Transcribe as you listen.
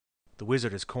The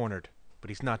wizard is cornered, but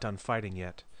he's not done fighting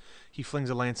yet. He flings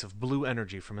a lance of blue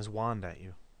energy from his wand at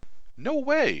you. No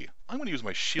way! I'm going to use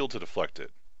my shield to deflect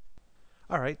it.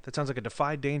 Alright, that sounds like a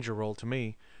defy danger roll to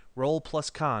me. Roll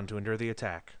plus con to endure the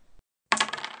attack.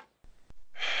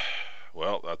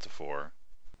 Well, that's a 4.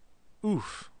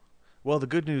 Oof. Well, the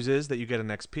good news is that you get an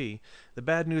XP. The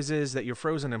bad news is that you're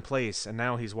frozen in place, and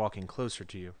now he's walking closer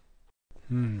to you.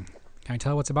 Can I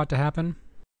tell what's about to happen?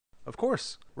 Of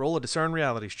course. Roll a discern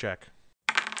realities check.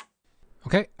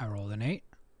 Okay, I rolled an 8.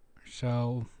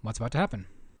 So, what's about to happen?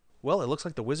 Well, it looks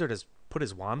like the wizard has put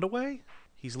his wand away.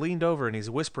 He's leaned over and he's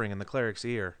whispering in the cleric's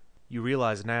ear. You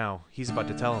realize now he's about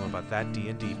to tell him about that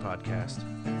D&D podcast.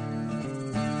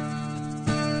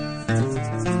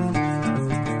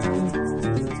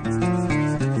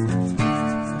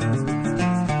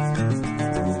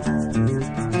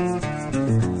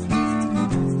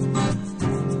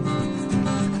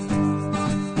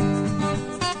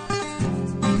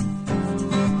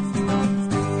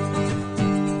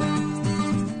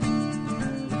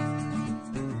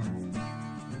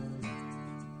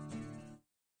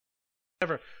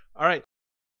 All right.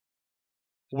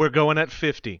 We're going at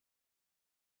 50.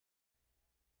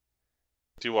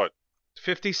 Do what?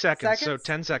 50 seconds, so Seconds?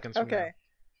 10 seconds from Okay.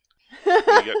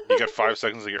 You get 5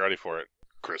 seconds to get ready for it.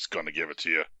 Chris gonna give it to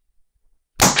you.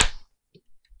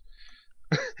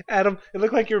 now. Adam, it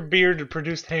looked like your beard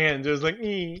produced hands. It was like,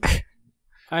 ee.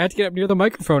 I had to get up near the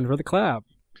microphone for the clap.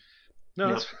 No,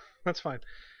 Yep. that's fine.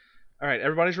 All right,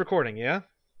 everybody's recording, yeah?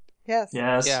 Yes.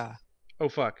 Yes. Yeah. Oh,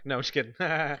 fuck. No, just kidding.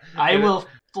 I will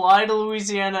fly to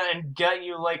Louisiana and gut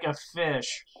you like a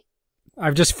fish.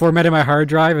 I've just formatted my hard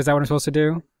drive. Is that what I'm supposed to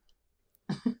do?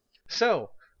 So,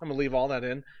 I'm going to leave all that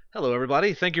in. Hello,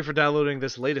 everybody. Thank you for downloading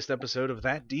this latest episode of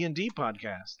That D&D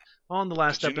Podcast. On the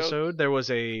last Did you know- episode, there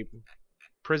was a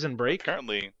prison break.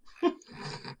 Apparently.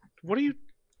 What are you...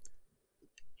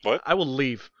 What? I will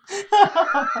leave.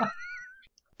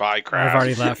 Bye, Crash. I've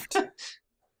already left.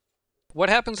 What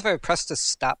happens if I press the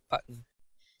stop button?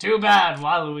 Too bad,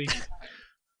 Waluigi.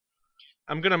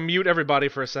 I'm going to mute everybody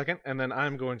for a second, and then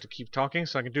I'm going to keep talking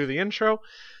so I can do the intro.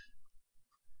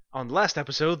 On the last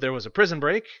episode, there was a prison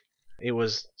break. It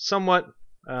was somewhat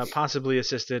possibly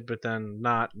assisted, but then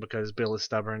not, because Bill is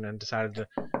stubborn and decided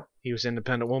he was an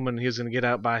independent woman. He was going to get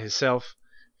out by himself.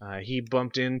 He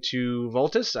bumped into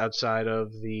Voltus outside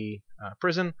of the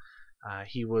prison.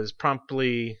 He was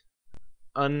promptly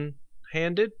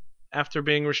unhanded after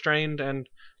being restrained and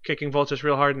kicking Voltus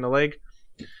real hard in the leg.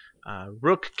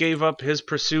 Rook gave up his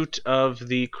pursuit of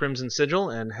the Crimson Sigil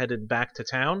and headed back to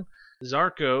town.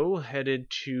 Zarko headed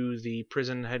to the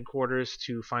prison headquarters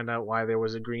to find out why there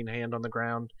was a green hand on the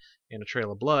ground and a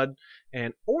trail of blood.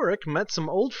 And Auric met some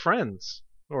old friends.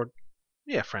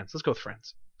 Friends. Let's go with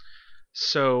friends.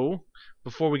 So,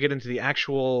 before we get into the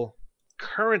actual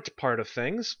current part of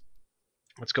things,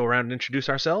 let's go around and introduce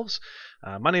ourselves.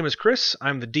 My name is Chris.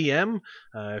 I'm the DM.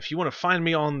 If you want to find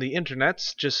me on the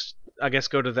internets, just, I guess,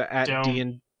 go to the at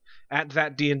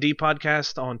that D&D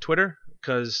podcast on Twitter,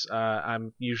 because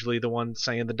I'm usually the one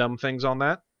saying the dumb things on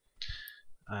that.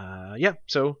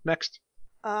 So next.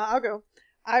 I'll go.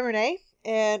 I'm Renee,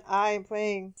 and I'm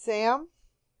playing Sam.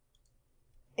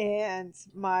 And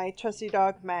my trusty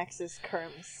dog Max is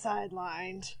currently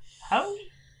sidelined. How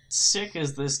sick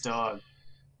is this dog?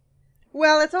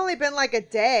 Well, it's only been like a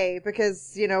day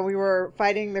because, we were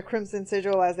fighting the Crimson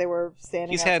Sigil as they were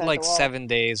standing He's outside had like the wall. 7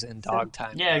 days in dog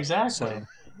time. Yeah, exactly. So,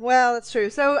 Well, that's true.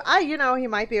 So, he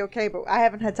might be okay, but I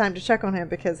haven't had time to check on him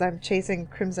because I'm chasing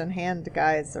Crimson Hand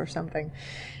guys or something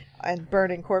and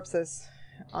burning corpses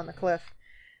on the cliff.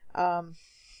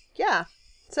 Yeah.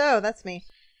 So, that's me.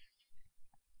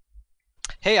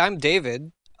 hey, I'm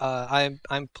David. I'm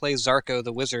play Zarko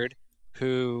the wizard,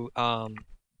 who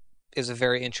is a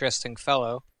very interesting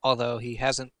fellow, although he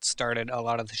hasn't started a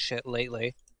lot of the shit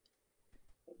lately.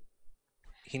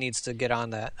 He needs to get on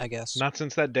that, I guess. Not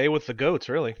since that day with the goats,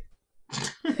 really.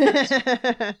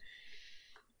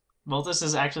 Voltus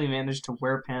has actually managed to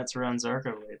wear pants around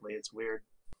Zarko lately. It's weird.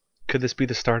 Could this be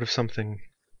the start of something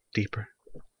deeper?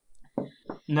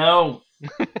 No!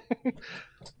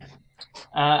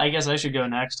 I guess I should go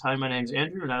next. Hi, my name's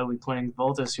Andrew, and I will be playing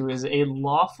Voltus, who is a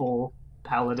lawful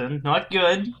paladin. Not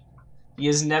good. He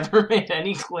has never made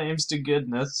any claims to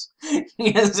goodness. He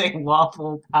is a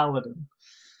lawful paladin.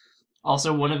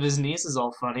 Also, one of his knees is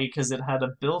all funny because it had a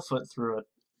billfoot through it.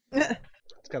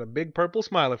 It's got a big purple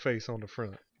smiley face on the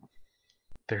front.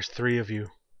 There's 3 of you.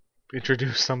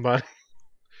 Introduce somebody.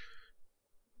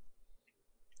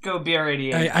 Go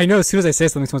BR88. I know as soon as I say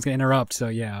something, someone's going to interrupt, so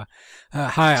yeah.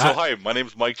 Hi. Hi, my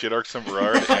name's Mike J. Darkson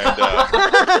Berard,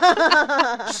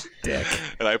 Dick.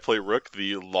 and I play Rook,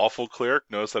 the lawful cleric.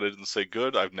 Notice that I didn't say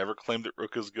good. I've never claimed that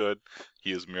Rook is good.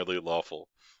 He is merely lawful.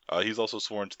 He's also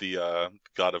sworn to the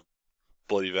god of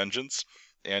bloody vengeance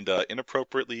and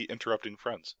inappropriately interrupting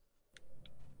friends.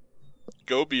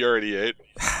 Go BR88.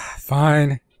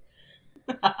 Fine.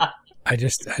 I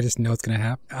just know what's gonna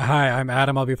happen. Hi, I'm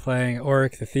Adam. I'll be playing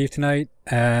Auric the Thief tonight,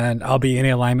 and I'll be any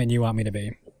alignment you want me to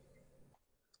be.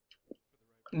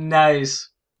 Nice.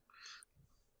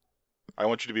 I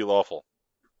want you to be lawful.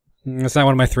 That's not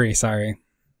one of my three. Sorry.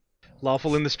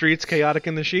 Lawful in the streets, chaotic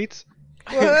in the sheets?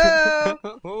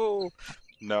 Whoa.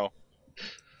 No.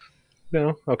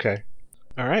 No? Okay.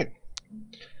 Alright.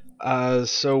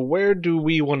 So where do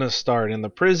we want to start? In the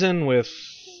prison with,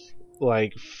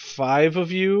 like, 5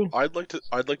 of you? I'd like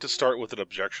to start with an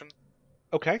objection.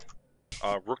 Okay.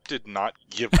 Rook did not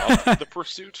give up the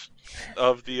pursuit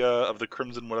of the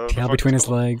Crimson whatever. the Tail fuck between it's his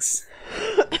called. legs.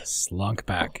 Slunk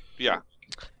back. Yeah.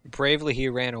 Bravely he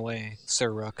ran away,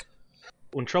 Sir Rook.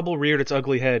 When trouble reared its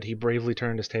ugly head, he bravely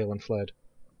turned his tail and fled.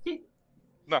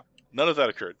 No, none of that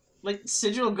occurred. Like,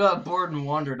 Sigil got bored and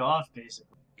wandered off,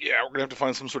 basically. Yeah, we're gonna have to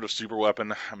find some sort of super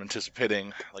weapon. I'm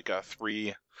anticipating like a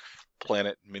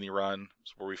 3-planet mini run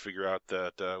where we figure out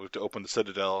that we have to open the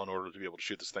Citadel in order to be able to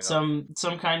shoot this thing up.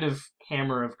 Some kind of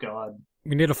hammer of God.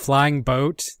 We need a flying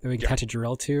boat that we can catch a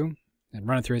drill to and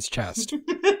run it through his chest.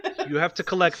 You have to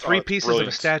collect 3 it's pieces of a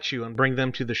brilliant. statue and bring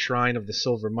them to the Shrine of the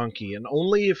Silver Monkey, and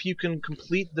only if you can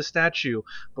complete the statue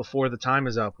before the time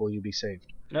is up will you be saved.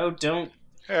 No, don't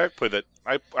Yeah, I played that.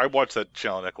 I watched that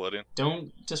channel on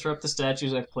Nickelodeon. disrupt the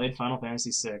statues. I've played Final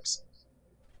Fantasy VI.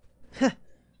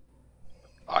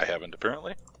 I haven't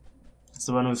apparently. It's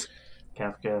the one with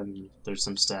Kafka, and there's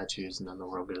some statues, and then the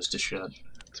world goes to shit.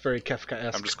 It's very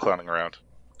Kafka-esque. I'm just clowning around.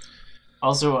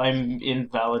 Also, I'm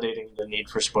invalidating the need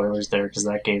for spoilers there, because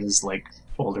that game is, like,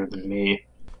 older than me.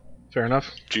 Fair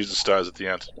enough. Jesus dies at the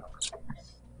end.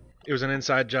 It was an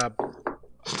inside job.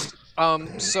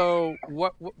 So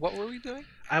what were we doing?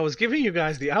 I was giving you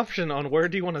guys the option on where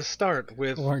do you want to start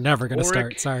with. We're never going to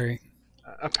Auric. start, sorry.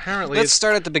 Apparently, Let's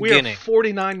start at the we beginning. are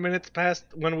 49 minutes past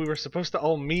when we were supposed to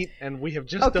all meet, and we have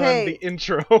just done Okay. the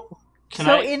intro.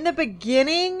 In the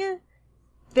beginning,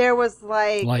 there was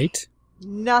like Light?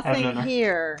 nothing Heaven.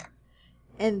 here,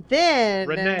 and then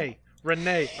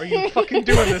Renee, are you fucking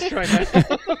doing this right now?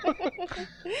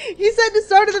 He said to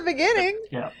start at the beginning.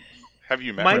 Yeah. Have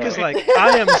you met Mike Renee? is like,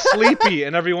 I am sleepy,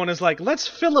 and everyone is like, let's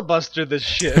filibuster this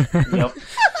shit. Yep. Well,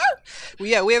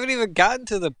 yeah, we haven't even gotten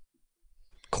to the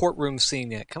courtroom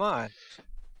scene yet. Come on.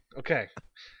 Okay,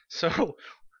 so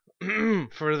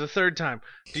for the third time,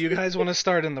 do you guys want to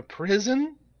start in the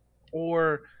prison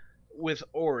or with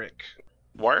Auric?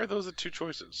 Why are those the two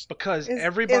choices? Because Is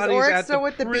everybody's Auric at still the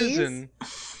with the bees? prison,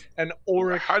 and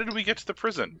Auric. How did we get to the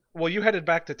prison? Well, you headed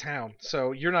back to town,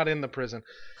 so you're not in the prison.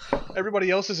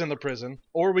 Everybody else is in the prison,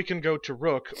 or we can go to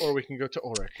Rook, or we can go to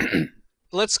Auric.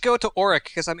 Let's go to Auric,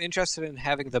 because I'm interested in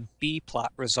having the B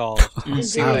plot resolved.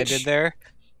 See what I Ouch. did there?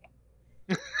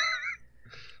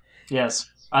 Yes.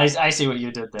 I see what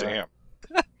you did there.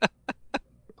 Damn.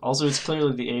 Also, it's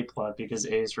clearly the A plot, because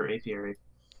A is for apiary.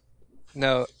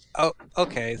 No. Oh,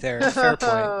 okay, there. Fair point.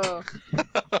 Oh.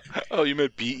 Oh, you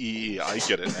meant BEE. I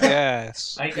get it now.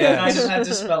 Yes. I kind yes. of had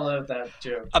to spell out that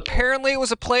joke. Apparently it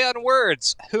was a play on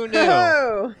words. Who knew?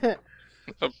 Oh.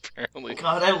 Apparently.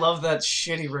 God, I love that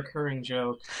shitty recurring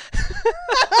joke.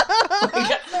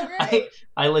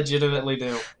 I legitimately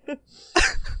do.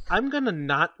 I'm gonna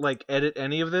not edit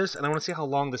any of this, and I want to see how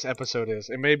long this episode is.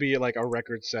 It may be like a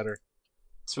record setter.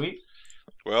 Sweet.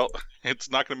 Well, it's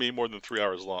not going to be more than 3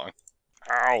 hours long.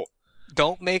 Ow.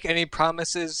 Don't make any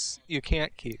promises you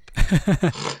can't keep.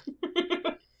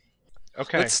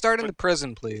 Okay. Let's start in the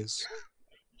prison, please.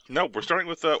 No, we're starting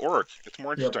with Auric. It's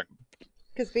more Yep. interesting.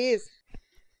 Because bees.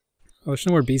 Oh, there's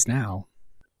no more bees now.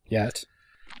 Yet.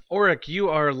 Auric, you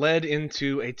are led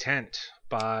into a tent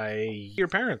by your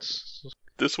parents.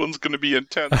 This one's going to be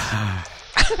intense.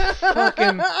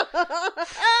 Fucking-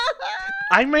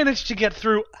 I managed to get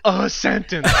through a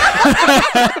sentence.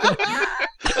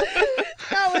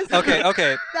 That was Okay.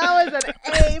 That was an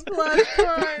A+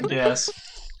 one. Yes.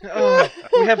 Oh,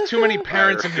 we have too many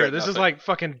parents in I here. regret This is nothing. like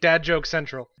fucking dad joke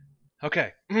central.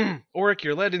 Okay. Auric,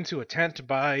 you're led into a tent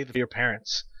by your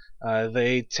parents.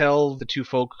 They tell the two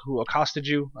folk who accosted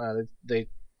you, they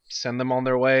send them on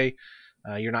their way.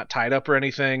 You're not tied up or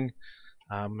anything.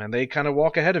 And they kind of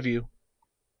walk ahead of you.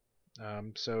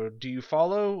 So do you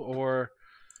follow or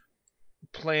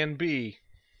plan B?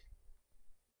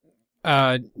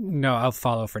 No, I'll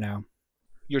follow for now.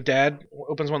 Your dad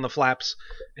opens one of the flaps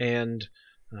and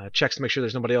checks to make sure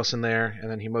there's nobody else in there,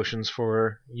 and then he motions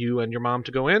for you and your mom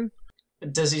to go in.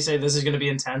 Does he say this is going to be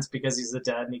intense because he's the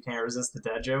dad and he can't resist the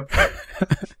dad joke?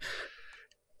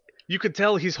 You could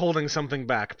tell he's holding something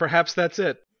back. Perhaps that's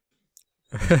it.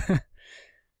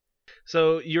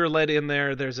 So you're led in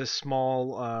there. There's a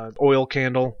small oil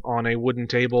candle on a wooden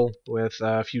table with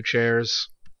a few chairs.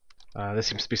 This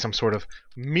seems to be some sort of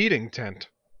meeting tent.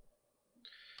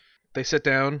 They sit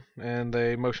down and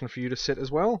they motion for you to sit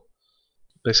as well.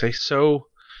 They say, "So,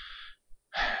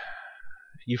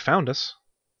 you found us.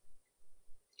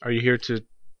 Are you here to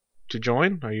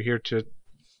join? Are you here to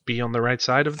be on the right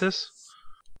side of this?"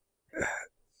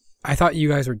 I thought you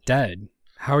guys were dead.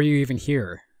 How are you even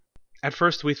here? At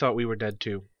first, we thought we were dead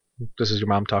too. This is your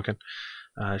mom talking.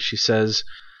 She says,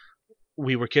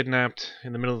 "We were kidnapped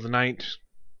in the middle of the night.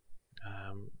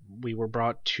 We were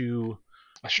brought to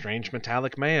a strange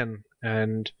metallic man,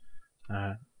 and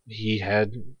he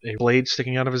had a blade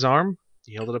sticking out of his arm.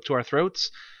 He held it up to our throats.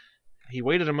 He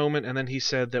waited a moment, and then he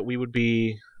said that we would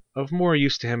be of more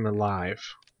use to him alive.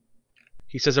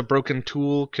 He says a broken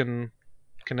tool can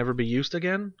never be used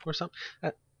again, or something.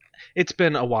 It's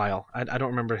been a while. I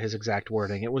don't remember his exact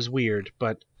wording. It was weird,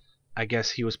 but I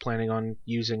guess he was planning on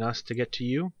using us to get to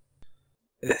you."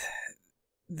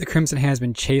 The Crimson Hand's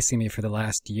been chasing me for the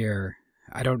last year.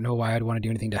 I don't know why I'd want to do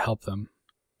anything to help them.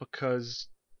 Because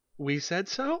we said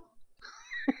so?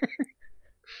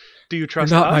 Do you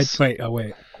trust Not us? wait.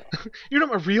 You're not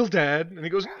my real dad. And he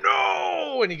goes,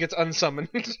 "No!" And he gets unsummoned.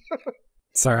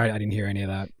 Sorry, I didn't hear any of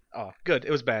that. Oh, good.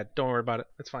 It was bad. Don't worry about it.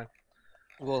 It's fine.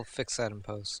 We'll fix that in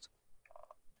post.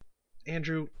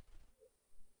 Andrew,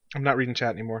 I'm not reading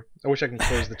chat anymore. I wish I can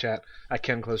close the chat. I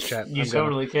can close chat. You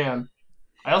totally can.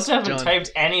 I also haven't typed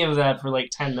any of that for like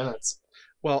 10 minutes.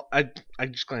 Well, I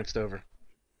just glanced over.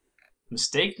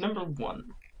 Mistake number 1.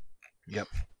 Yep.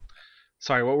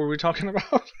 Sorry, what were we talking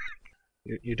about?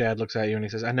 Your dad looks at you and he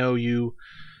says, "I know you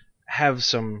have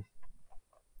some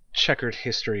checkered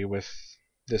history with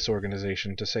this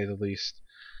organization, to say the least.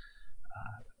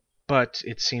 But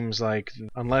it seems like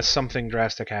unless something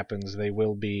drastic happens, they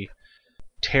will be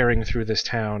tearing through this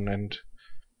town and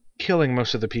killing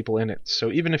most of the people in it.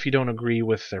 So even if you don't agree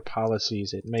with their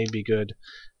policies, it may be good,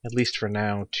 at least for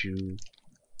now, to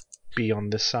be on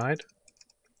this side."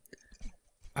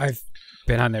 I've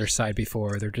been on their side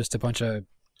before. They're just a bunch of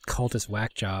cultist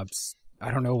whack jobs.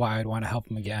 I don't know why I'd want to help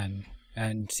them again.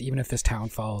 And even if this town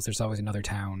falls, there's always another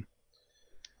town.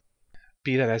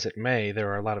 Be that as it may,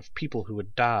 there are a lot of people who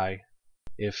would die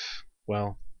if,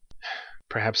 well,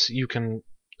 perhaps you can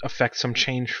affect some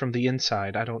change from the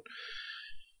inside. I don't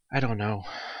know.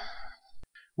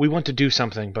 We want to do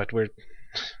something, but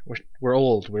we're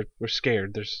old. We're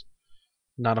scared. There's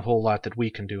not a whole lot that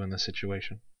we can do in this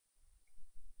situation.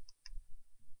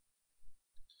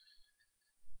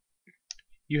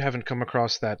 You haven't come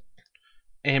across that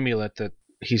amulet that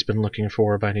he's been looking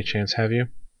for by any chance, have you?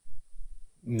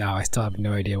 No, I still have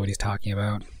no idea what he's talking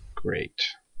about. Great.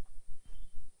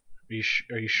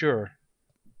 Are you sure?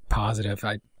 Positive.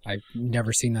 I've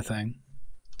never seen the thing.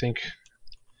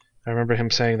 I remember him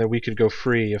saying that we could go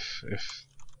free if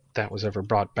that was ever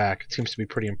brought back. It seems to be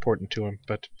pretty important to him,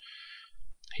 but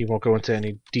he won't go into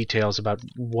any details about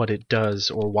what it does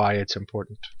or why it's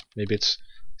important. Maybe it's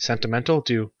sentimental?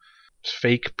 Do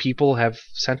fake people have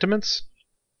sentiments?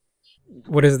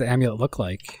 What does the amulet look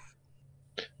like?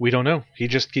 We don't know. He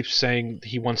just keeps saying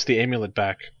he wants the amulet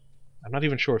back. I'm not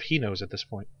even sure if he knows at this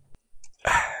point.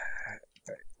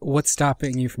 What's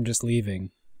stopping you from just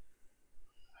leaving?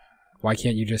 Why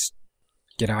can't you just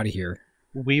get out of here?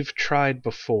 We've tried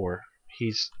before.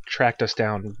 He's tracked us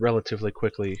down relatively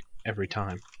quickly every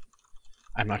time.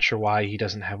 I'm not sure why he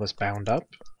doesn't have us bound up.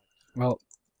 Well,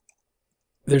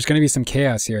 there's going to be some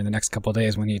chaos here in the next couple of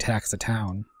days when he attacks the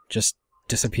town. Just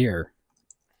disappear.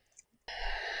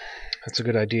 That's a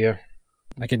good idea.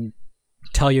 I can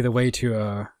tell you the way to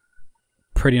a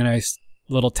pretty nice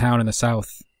little town in the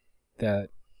south that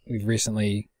we've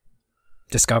recently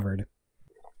discovered.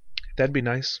 That'd be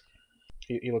nice.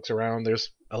 He looks around. There's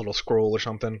a little scroll or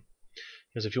something.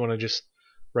 Because if you want to just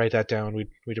write that down,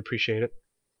 we'd appreciate it.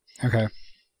 Okay.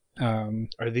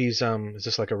 Are these is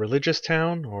this like a religious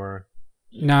town or?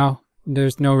 No,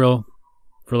 there's no real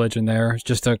religion there. It's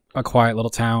just a quiet little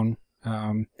town.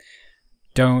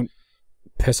 Don't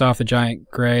piss off the giant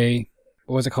gray.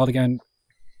 What was it called again?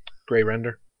 Gray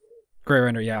Render. Gray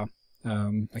Render, yeah.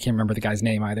 I can't remember the guy's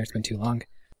name either. It's been too long.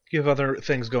 You have other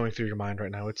things going through your mind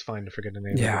right now. It's fine to forget a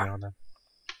name every Yeah. now and then.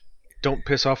 Don't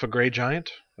piss off a gray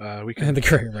giant. We can. The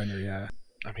Gray Render, yeah.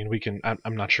 I mean, we can.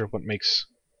 I'm not sure what makes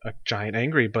a giant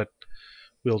angry, but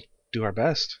we'll do our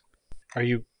best. Are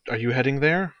you heading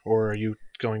there, or are you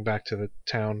going back to the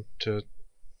town to?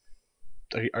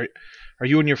 Are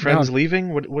you and your friends No.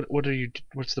 leaving? What are you?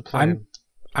 What's the plan?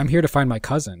 I'm here to find my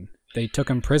cousin. They took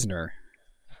him prisoner.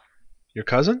 Your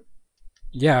cousin?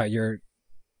 Yeah,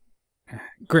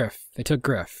 Griff. They took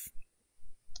Griff.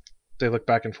 They look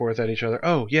back and forth at each other.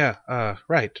 Oh yeah,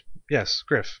 right. Yes,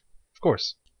 Griff. Of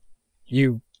course.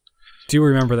 You do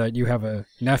remember that you have a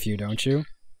nephew, don't you?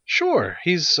 Sure.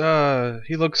 He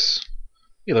looks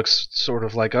sort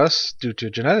of like us due to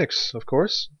genetics, of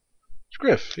course. It's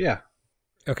Griff. Yeah.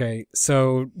 Okay,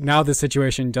 so now the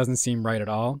situation doesn't seem right at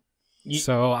all.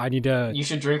 So I need to. You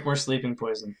should drink more sleeping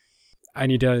poison. I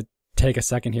need to take a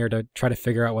second here to try to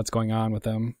figure out what's going on with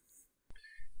them.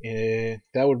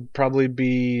 That would probably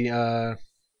be not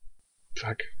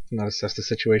assess the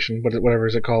situation, but whatever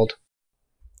is it called?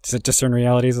 Does it discern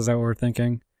realities? Is that what we're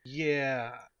thinking?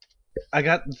 Yeah, I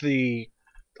got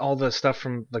all the stuff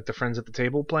from like the friends at the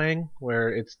table playing, where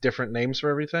it's different names for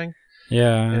everything.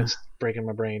 Yeah. And it's breaking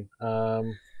my brain.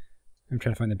 I'm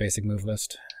trying to find the basic move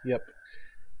list. Yep.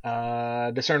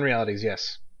 Discern realities,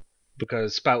 yes,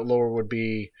 because spout lore would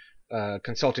be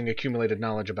consulting accumulated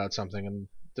knowledge about something, and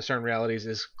discern realities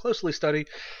is closely study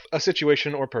a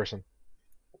situation or person.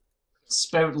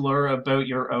 Spout lore about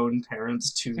your own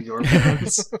parents to your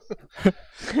parents.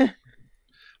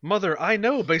 Mother, I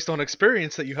know based on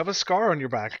experience that you have a scar on your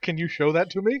back. Can you show that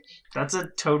to me? That's a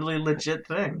totally legit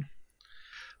thing.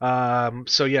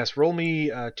 So yes, roll me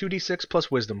 2d6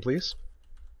 plus wisdom, please.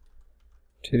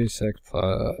 2d6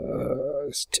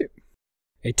 plus 2.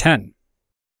 A 10.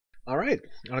 All right.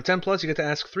 On a 10 plus, you get to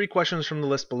ask 3 questions from the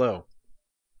list below.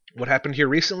 What happened here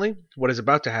recently? What is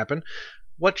about to happen?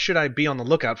 What should I be on the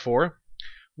lookout for?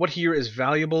 What here is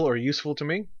valuable or useful to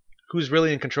me? Who's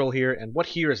really in control here? And what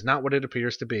here is not what it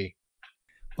appears to be?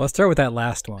 Well, let's start with that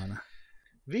last one.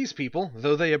 These people,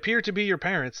 though they appear to be your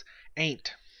parents,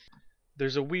 ain't.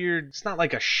 There's a weird... It's not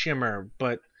like a shimmer,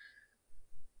 but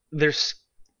there's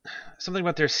something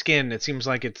about their skin. It seems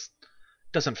like it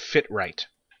doesn't fit right.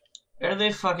 Are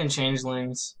they fucking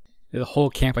changelings? The whole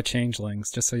camp of changelings,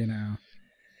 just so you know.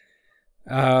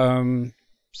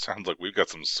 Sounds like we've got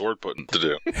some sword putting to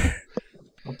do.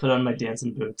 I'll put on my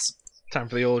dancing boots. Time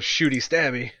for the old shooty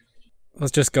stabby.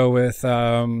 Let's just go with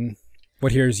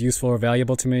what here is useful or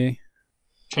valuable to me.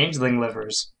 Changeling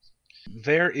livers.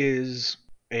 There is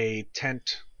a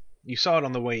tent. You saw it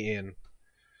on the way in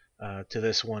to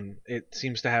this one. It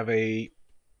seems to have a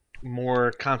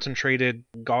more concentrated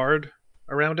guard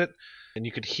around it, and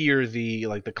you could hear the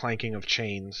clanking of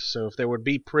chains. So if there would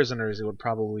be prisoners, it would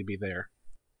probably be there.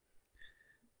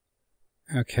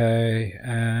 Okay,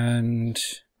 and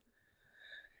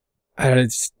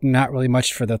it's not really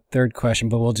much for the third question,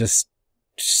 but we'll just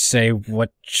say,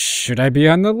 what should I be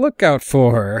on the lookout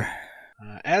for?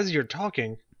 As you're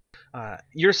talking,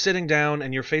 you're sitting down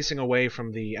and you're facing away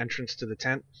from the entrance to the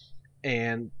tent,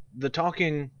 and the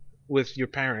talking with your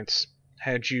parents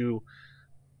had you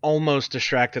almost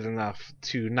distracted enough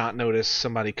to not notice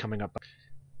somebody coming up.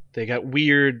 They got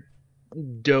weird,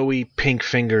 doughy pink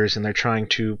fingers, and they're trying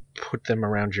to put them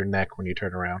around your neck when you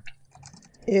turn around.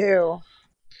 Ew.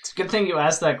 It's a good thing you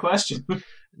asked that question.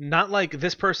 Not like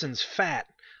this person's fat,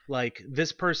 like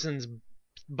this person's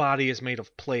body is made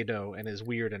of Play-Doh and is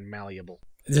weird and malleable.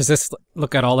 Does this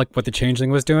look at all like what the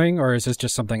changeling was doing, or is this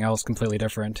just something else completely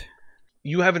different?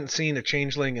 You haven't seen a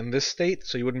changeling in this state,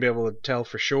 so you wouldn't be able to tell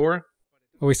for sure.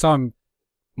 Well, we saw him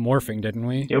morphing, didn't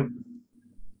we? Yep.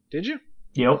 Did you?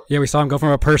 Yep. Yeah, we saw him go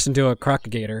from a person to a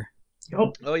crocagator.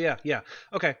 Yep. Oh, yeah.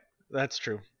 Okay, that's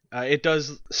true. It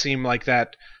does seem like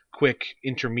that quick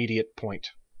intermediate point.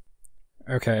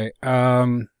 Okay,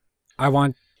 I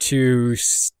want to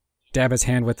stab his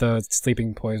hand with the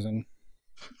sleeping poison.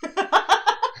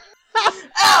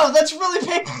 Ow, that's really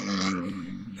painful.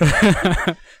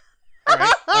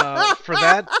 Alright, for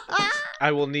that,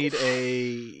 I will need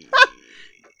a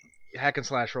hack and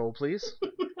slash roll, please.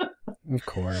 Of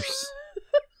course.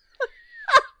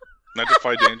 Not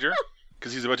defy danger?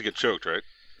 Because he's about to get choked, right?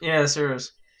 Yeah,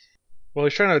 serious. Well,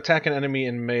 he's trying to attack an enemy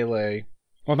in melee.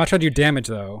 Well, I'm not trying to do damage,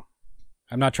 though.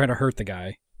 I'm not trying to hurt the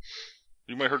guy.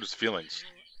 You might hurt his feelings.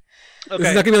 This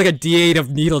is not gonna be like a D8 of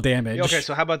needle damage. Okay,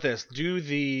 so how about this? Do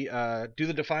the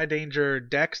defy danger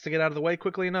dex to get out of the way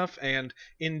quickly enough, and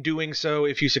in doing so,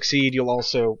 if you succeed, you'll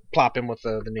also plop him with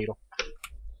the needle.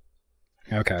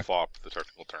 Okay. Flop, the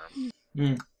technical term.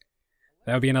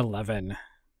 That would be an 11.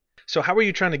 So how are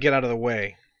you trying to get out of the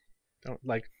way?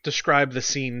 Describe the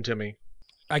scene to me.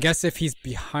 I guess if he's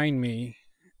behind me,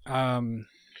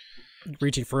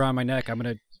 reaching for around my neck, I'm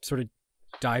gonna sort of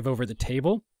dive over the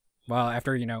table. Well,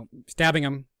 after, stabbing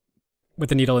him with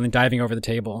the needle and then diving over the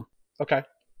table. Okay.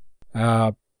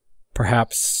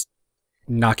 Perhaps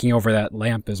knocking over that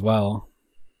lamp as well.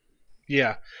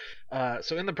 Yeah.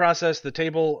 So in the process, the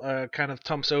table kind of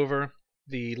tumps over.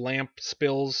 The lamp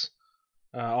spills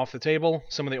off the table.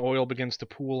 Some of the oil begins to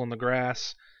pool on the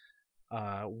grass.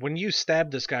 When you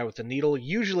stab this guy with the needle,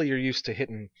 usually you're used to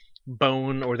hitting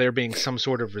bone or there being some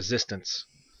sort of resistance.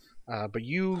 But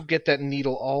you get that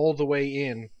needle all the way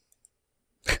in.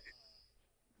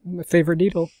 My favorite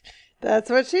needle. That's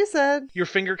what she said. Your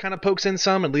finger kind of pokes in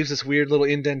some and leaves this weird little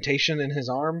indentation in his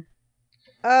arm.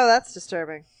 Oh, that's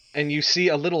disturbing. And you see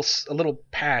a little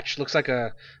patch, looks like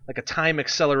a time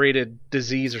accelerated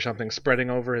disease or something spreading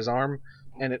over his arm,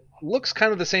 and it looks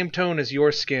kind of the same tone as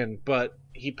your skin, but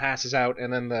he passes out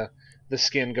and then the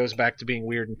skin goes back to being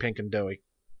weird and pink and doughy.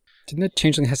 Didn't the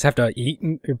changeling have to eat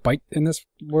or bite in this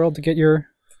world to get your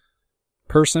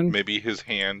person? Maybe his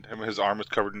arm is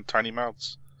covered in tiny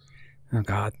mouths. Oh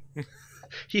God.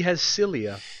 He has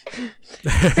cilia.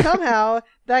 Somehow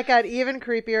that got even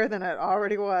creepier than it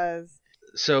already was.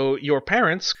 So your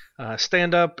parents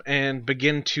stand up and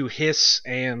begin to hiss,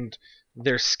 and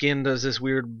their skin does this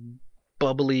weird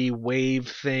bubbly wave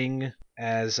thing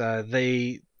as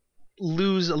they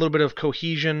lose a little bit of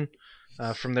cohesion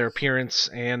from their appearance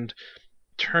and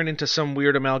turn into some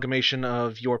weird amalgamation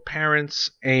of your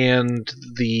parents and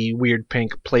the weird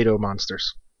pink Play-Doh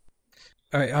monsters.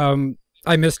 All right,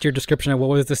 I missed your description of what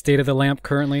was the state of the lamp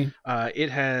currently. It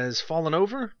has fallen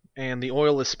over, and the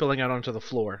oil is spilling out onto the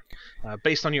floor.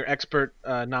 Based on your expert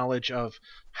knowledge of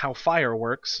how fire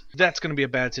works, that's going to be a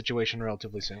bad situation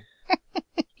relatively soon.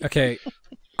 Okay,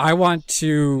 I want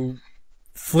to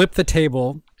flip the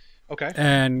table Okay.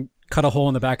 and cut a hole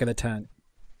in the back of the tent.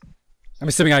 I'm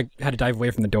assuming I had to dive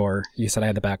away from the door. You said I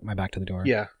had my back to the door.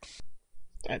 Yeah.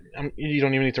 You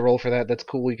don't even need to roll for that. That's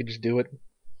cool. You could just do it.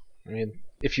 I mean,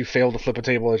 if you fail to flip a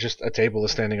table, it's just a table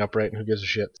is standing upright, and who gives a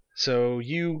shit? So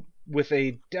you, with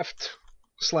a deft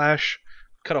slash,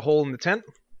 cut a hole in the tent.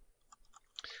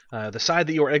 The side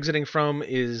that you're exiting from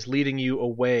is leading you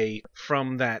away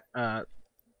from that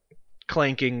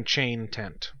clanking chain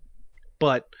tent.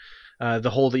 But the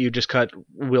hole that you just cut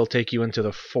will take you into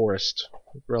the forest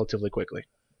relatively quickly.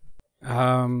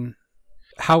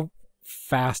 How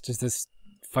fast is this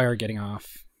fire kicking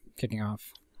off?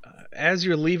 As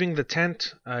you're leaving the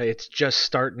tent, it's just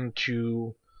starting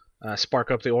to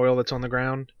spark up the oil that's on the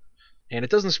ground, and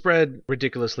it doesn't spread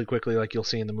ridiculously quickly like you'll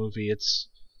see in the movie.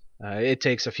 It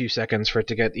takes a few seconds for it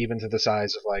to get even to the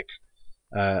size of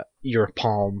like your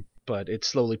palm, but it's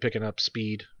slowly picking up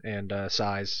speed and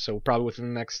size. So probably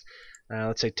within the next,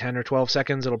 let's say 10 or 12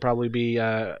 seconds, it'll probably be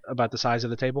about the size of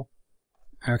the table.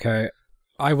 Okay,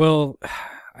 I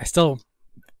still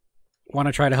want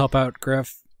to try to help out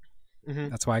Griff. Mm-hmm.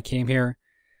 That's why I came here.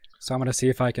 So I'm going to see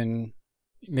if I can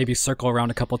maybe circle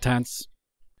around a couple tents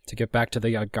to get back to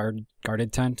the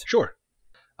guarded tent. Sure.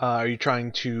 Are you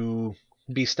trying to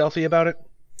be stealthy about it?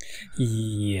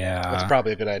 Yeah. That's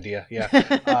probably a good idea.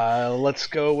 Yeah. Let's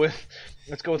go with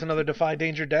another Defy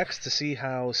Danger Dex to see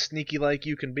how sneaky like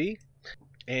you can be,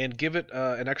 and give it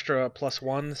an extra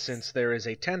 +1 since there is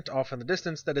a tent off in the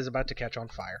distance that is about to catch on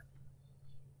fire.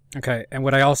 Okay, and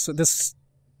this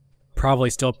probably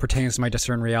still pertains to my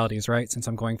discern realities, right? Since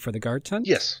I'm going for the guard tent?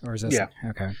 Yes. Or is this? Yeah.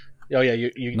 Okay. Oh yeah,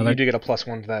 you do get a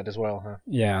 +1 to that as well, huh?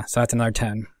 Yeah, so that's another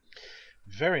 10.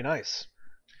 Very nice.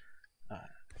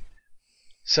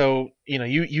 So,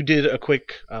 you did a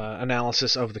quick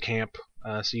analysis of the camp,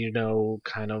 so you know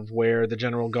kind of where the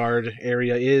general guard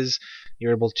area is.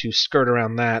 You're able to skirt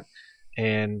around that,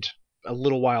 and a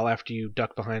little while after you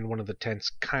duck behind one of the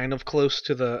tents, kind of close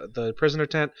to the prisoner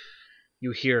tent,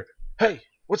 you hear, "Hey,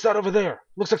 what's that over there?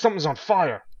 Looks like something's on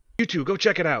fire. You two, go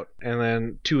check it out." And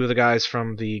then two of the guys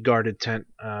from the guarded tent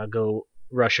go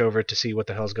rush over to see what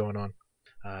the hell's going on.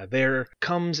 There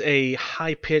comes a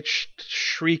high-pitched,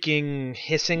 shrieking,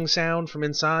 hissing sound from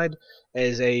inside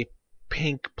as a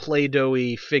pink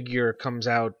Play-Doh-y figure comes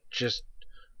out, just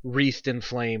wreathed in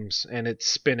flames, and it's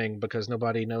spinning because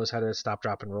nobody knows how to stop,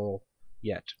 drop, and roll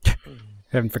yet. I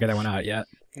haven't figured that one out yet.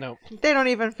 No. They don't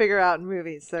even figure out in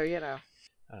movies, so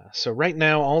So right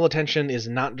now, all attention is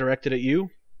not directed at you.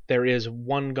 There is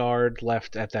one guard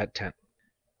left at that tent.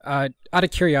 Out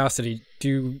of curiosity,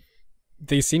 do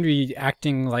they seem to be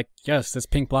acting like, yes, this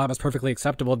pink blob is perfectly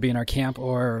acceptable to be in our camp,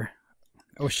 or,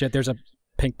 oh shit, there's a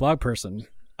pink blob person?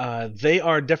 They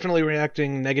are definitely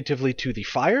reacting negatively to the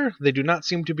fire. They do not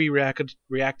seem to be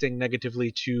reacting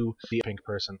negatively to the pink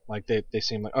person. Like, they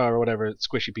seem like, oh, or whatever,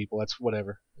 squishy people, that's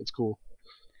whatever. It's cool.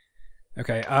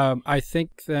 Okay, I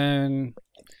think then...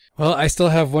 Well, I still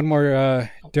have one more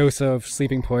dose of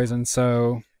sleeping poison,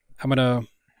 so I'm gonna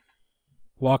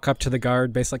walk up to the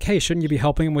guard, basically like, hey, shouldn't you be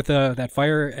helping him with that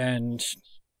fire? And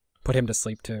put him to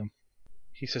sleep, too.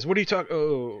 He says, what are you talking...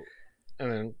 Oh,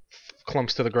 and then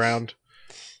clumps to the ground.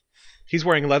 He's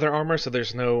wearing leather armor, so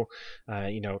there's no,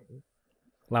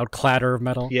 Loud clatter of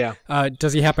metal. Yeah.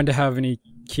 Does he happen to have any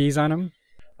keys on him?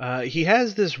 He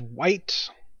has this white...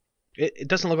 It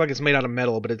doesn't look like it's made out of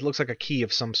metal, but it looks like a key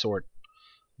of some sort.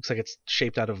 Looks like it's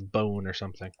shaped out of bone or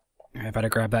something. I better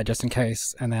grab that just in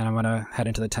case, and then I'm going to head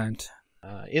into the tent.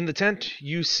 In the tent,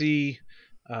 you see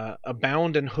a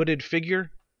bound and hooded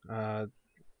figure.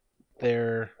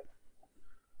 Their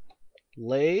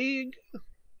leg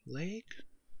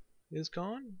is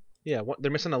gone. Yeah,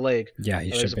 they're missing a leg. Yeah,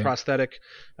 he should There's be. a prosthetic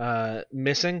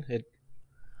missing.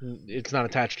 It's not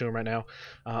attached to him right now.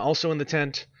 Also in the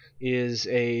tent is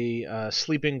a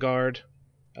sleeping guard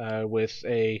with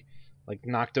a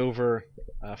knocked over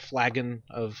flagon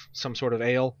of some sort of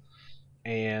ale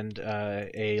and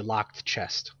a locked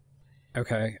chest.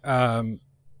 Okay. I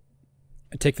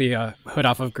take the hood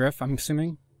off of Griff, I'm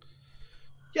assuming.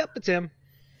 Yep, it's him.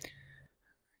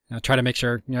 I'll try to make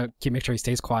sure he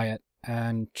stays quiet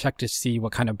and check to see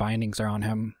what kind of bindings are on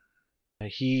him.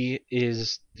 He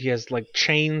has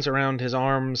chains around his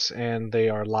arms, and they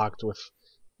are locked with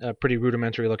a pretty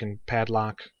rudimentary looking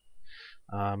padlock.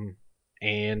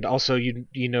 And also you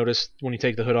notice when you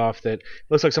take the hood off that it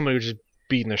looks like somebody was just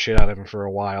beating the shit out of him for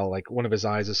a while. Like one of his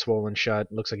eyes is swollen shut.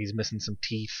 Looks like he's missing some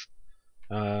teeth.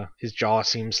 His jaw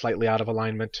seems slightly out of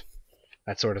alignment.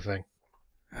 That sort of thing.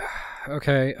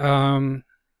 Okay. I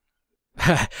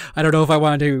don't know if I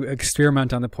want to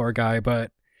experiment on the poor guy,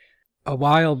 but a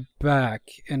while back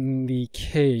in the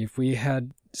cave, we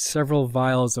had several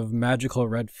vials of magical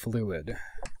red fluid.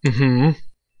 Mm-hmm.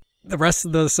 The rest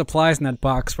of the supplies in that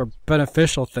box were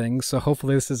beneficial things, so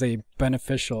hopefully this is a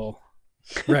beneficial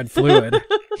red fluid.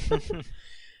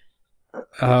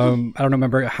 I don't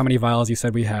remember how many vials you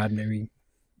said we had. Maybe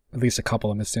at least a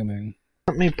couple, I'm assuming.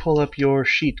 Let me pull up your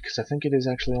sheet, because I think it is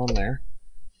actually on there.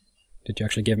 Did you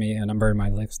actually give me a number in my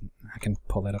list? I can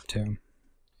pull that up too.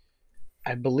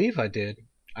 I believe I did.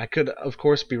 I could, of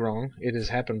course, be wrong. It has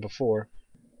happened before.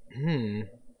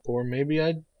 Or maybe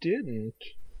I didn't.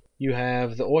 You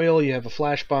have the oil, you have a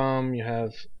flash bomb, you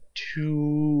have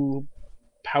 2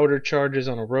 powder charges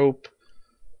on a rope,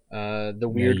 the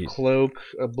weird cloak,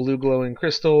 a blue glowing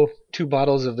crystal, 2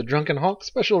 bottles of the Drunken Hawk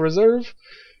Special Reserve.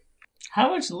 How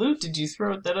much loot did you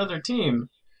throw at that other team?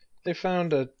 They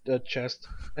found a chest,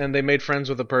 and they made friends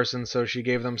with a person, so she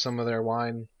gave them some of their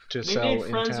wine to They sell made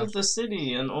in friends town. with the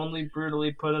city and only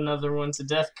brutally put another one to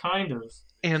death, kind of.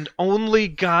 And only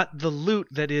got the loot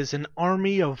that is an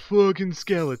army of fucking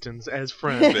skeletons as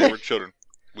friends. They were children.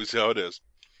 We see how it is.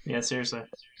 Yeah, seriously.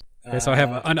 Okay, so I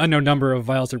have an unknown number of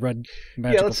vials of red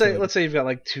magical fluid. let's say you've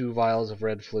got 2 vials of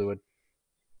red fluid.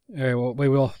 All right, well, we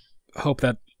will hope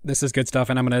that this is good stuff,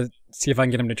 and I'm going to see if I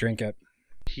can get him to drink it.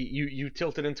 You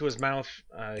tilt it into his mouth.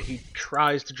 He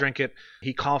tries to drink it.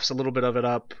 He coughs a little bit of it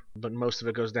up, but most of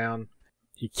it goes down.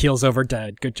 He keels over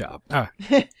dead. Good job.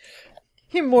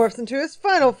 He morphs into his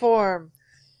final form.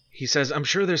 He says, I'm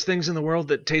sure there's things in the world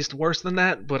that taste worse than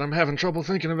that, but I'm having trouble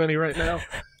thinking of any right now.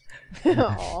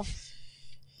 Aww.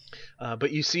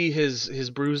 But you see his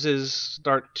bruises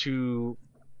start to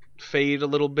fade a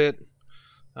little bit.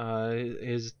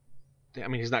 He's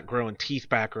not growing teeth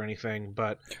back or anything,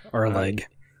 but... Or a leg.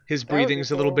 His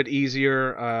breathing's a little bit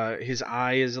easier. His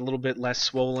eye is a little bit less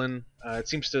swollen. It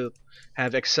seems to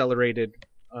have accelerated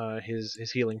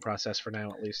his healing process for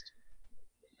now, at least.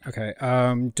 Okay.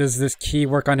 Does this key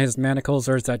work on his manacles,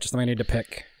 or is that just something I need to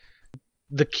pick?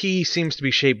 The key seems to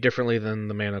be shaped differently than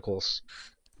the manacles.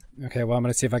 Okay, well, I'm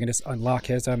going to see if I can just unlock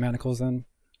his manacles then.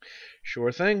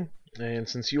 Sure thing. And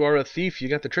since you are a thief, you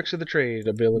got the tricks of the trade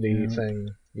ability thing.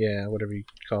 Yeah, whatever you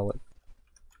call it.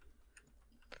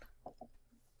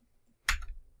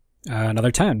 Another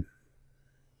 10.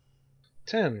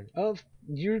 10.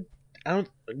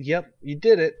 Yep, you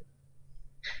did it.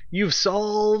 You've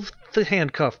solved the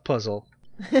handcuff puzzle.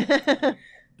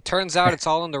 Turns out it's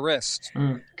all in the wrist.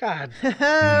 God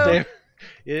damn.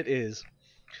 It is.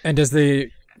 And does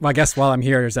I guess while I'm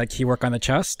here, does that key work on the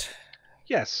chest?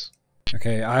 Yes.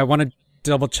 Okay, I want to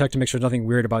double check to make sure there's nothing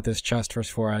weird about this chest first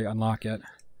before I unlock it.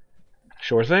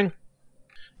 Sure thing.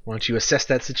 Why don't you assess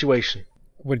that situation?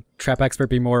 Would Trap Expert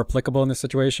be more applicable in this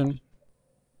situation?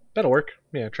 That'll work.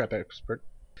 Yeah, Trap Expert.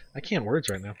 I can't words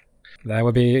right now. That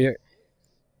would be...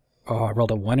 Oh, I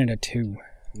rolled a 1 and a 2.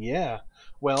 Yeah.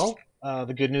 Well,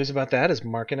 the good news about that is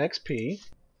mark an XP.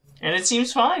 And it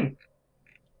seems fine.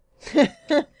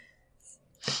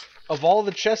 Of all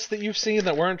the chests that you've seen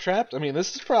that weren't trapped,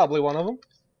 this is probably one of them.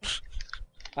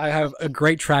 I have a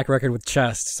great track record with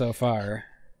chests so far.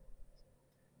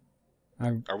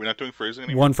 Are we not doing phrasing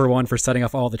anymore? 1 for 1 for setting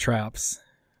off all the traps.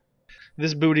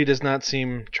 This booty does not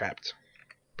seem trapped.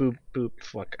 Boop, boop,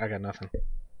 fuck, I got nothing.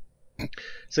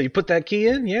 So you put that key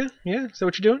in? Yeah? Is that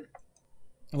what you're doing?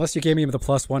 Unless you gave me the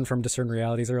 +1 from Discern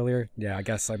Realities earlier. Yeah, I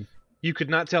guess I'm... You could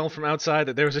not tell from outside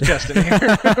that there was a chest in here.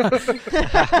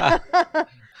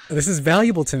 This is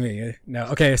valuable to me. No,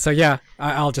 okay, so yeah,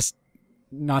 I'll just,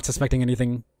 not suspecting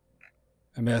anything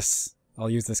amiss, I'll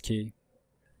use this key.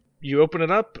 You open it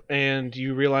up, and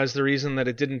you realize the reason that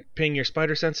it didn't ping your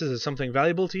spider senses as something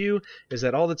valuable to you is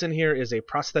that all that's in here is a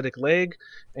prosthetic leg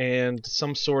and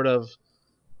some sort of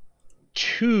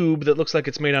tube that looks like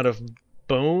it's made out of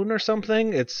bone or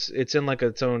something. It's in like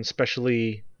its own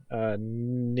specially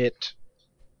knit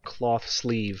cloth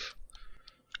sleeve.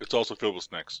 It's also filled with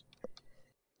snakes.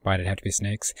 Why did it have to be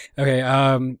snakes? Okay,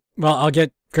 well, I'll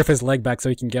get Griffith's leg back so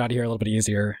he can get out of here a little bit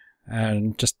easier,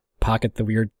 and just pocket the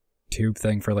weird tube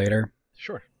thing for later.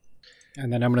 Sure.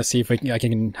 And then I'm gonna see if I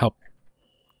can help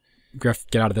Griff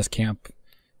get out of this camp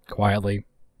quietly.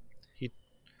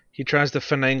 He tries to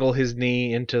finagle his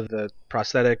knee into the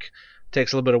prosthetic.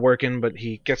 Takes a little bit of working, but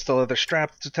he gets the leather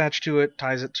strap that's attached to it,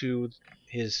 ties it to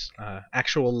his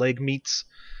actual leg meats,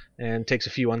 and takes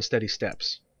a few unsteady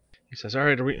steps. He says, "All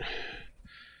right,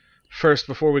 first,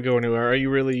 before we go anywhere, are you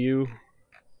really you?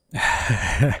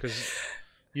 Because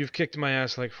you've kicked my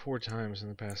ass like 4 times in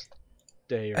the past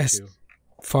day or 2. As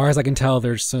far as I can tell,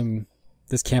 this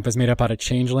camp is made up out of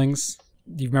changelings.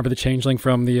 Do you remember the changeling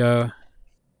from the, I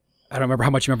don't remember how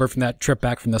much you remember from that trip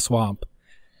back from the swamp.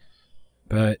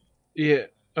 But... Yeah,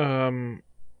 I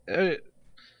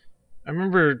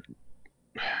remember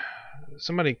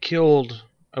somebody killed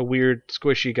a weird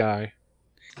squishy guy.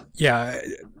 Yeah,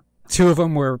 2 of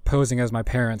them were posing as my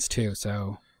parents too,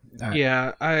 so...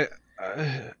 Yeah, I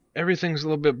everything's a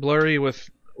little bit blurry with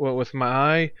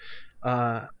my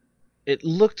eye. It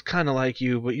looked kind of like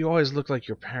you, but you always looked like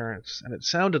your parents, and it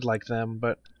sounded like them,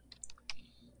 but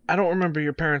I don't remember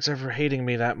your parents ever hating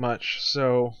me that much,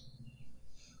 so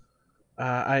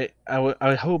I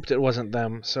hoped it wasn't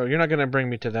them. So you're not going to bring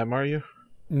me to them, are you?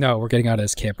 No, we're getting out of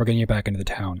this camp. We're getting you back into the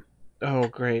town. Oh,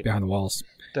 great. Behind the walls.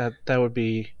 That would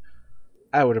be...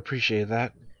 I would appreciate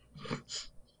that.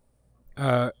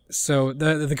 So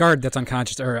the guard that's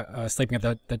unconscious or sleeping at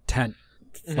the tent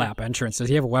flap entrance, does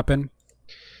he have a weapon?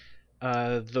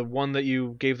 The one that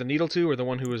you gave the needle to, or the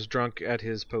one who was drunk at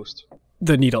his post?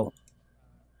 The needle.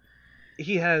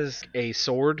 He has a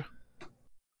sword.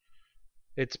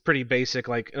 It's pretty basic.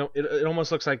 Like it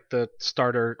almost looks like the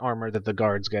starter armor that the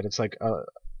guards get. It's like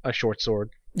a short sword.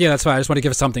 Yeah, that's fine. I just want to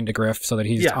give something to Griff so that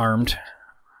he's armed,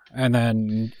 and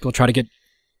then we'll try to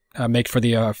make for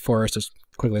the forest as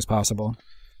quickly as possible.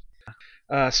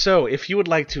 So, if you would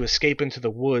like to escape into the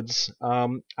woods,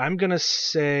 I'm gonna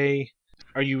say,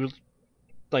 are you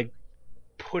like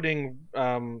putting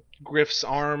Griff's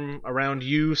arm around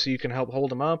you so you can help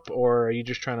hold him up, or are you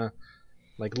just trying to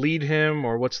like lead him,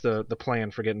 or what's the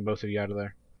plan for getting both of you out of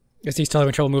there? Is he still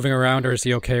having trouble moving around, or is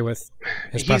he okay with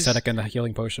his prosthetic and the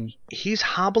healing potion? He's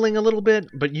hobbling a little bit,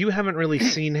 but you haven't really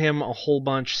seen him a whole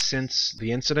bunch since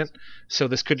the incident, so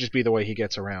this could just be the way he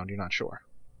gets around. You're not sure.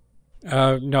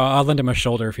 No, I'll lend him a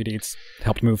shoulder if he needs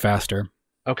help to move faster.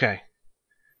 Okay.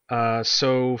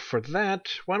 So for that,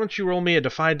 why don't you roll me a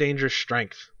Defy Danger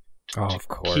Strength Oh, of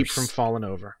course. keep from falling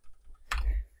over.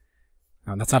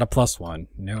 Oh, that's not a +1.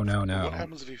 No. What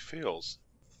happens if he fails?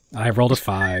 I rolled a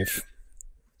 5.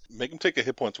 Make him take a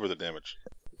hit point's worth of damage.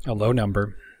 A low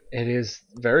number. It is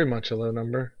very much a low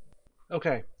number.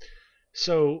 Okay.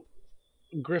 So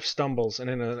Griff stumbles, and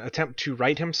in an attempt to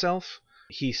right himself,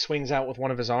 he swings out with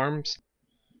one of his arms.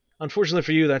 Unfortunately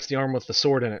for you, that's the arm with the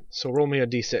sword in it. So roll me a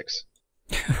d6.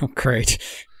 Oh, great.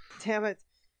 Damn it.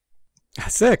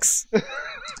 6.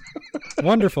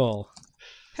 Wonderful.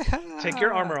 Take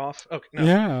your armor off. Okay, no.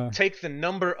 Yeah. Take the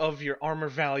number of your armor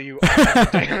value off the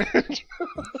damage.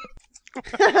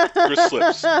 Chris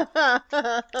slips.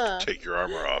 Take your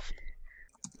armor off.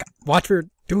 Watch for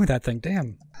doing that thing.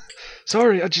 Damn.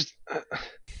 Sorry,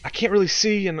 I can't really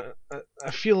see, and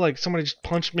I feel like somebody just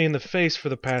punched me in the face for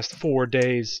the past 4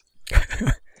 days.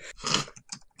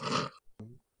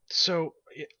 So,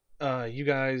 you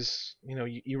guys,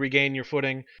 you regain your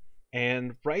footing,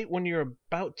 and right when you're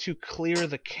about to clear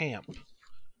the camp,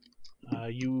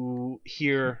 you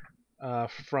hear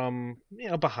from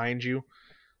behind you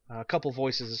a couple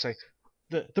voices that say,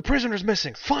 "The prisoner's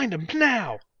missing! Find him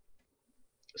now!"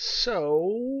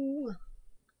 So,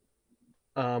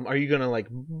 are you gonna like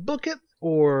book it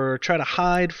or try to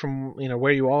hide from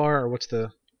where you are, or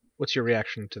what's your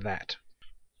reaction to that?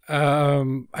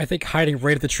 I think hiding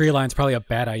right at the tree line is probably a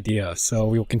bad idea, so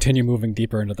we will continue moving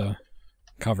deeper into the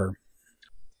cover.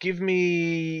 Give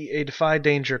me a Defy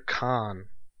Danger con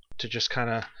to just kind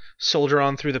of soldier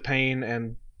on through the pain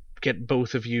and get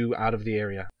both of you out of the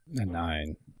area. A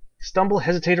 9. Stumble,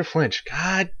 hesitate, or flinch.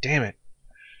 God damn it.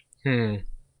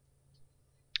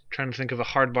 Trying to think of a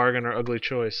hard bargain or ugly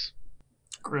choice.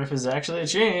 Griff is actually a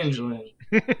changeling.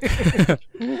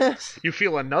 You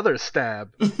feel another stab.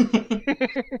 It's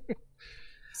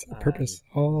the purpose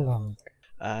all along.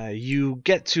 You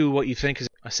get to what you think is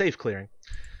a safe clearing.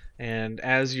 And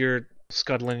as you're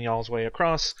scuttling y'all's way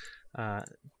across, a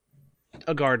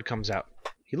guard comes out.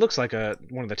 He looks like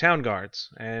one of the town guards,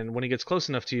 and when he gets close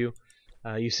enough to you,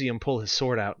 you see him pull his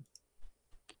sword out.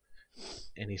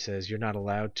 And he says, you're not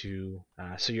allowed to...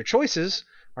 so your choices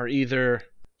are either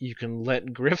you can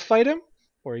let Griff fight him,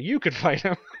 or you could fight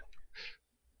him.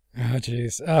 Oh,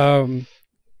 jeez.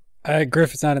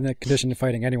 Griff is not in the condition of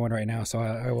fighting anyone right now, so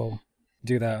I will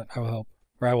do that. I will help.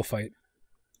 Or I will fight.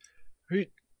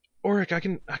 Auric, I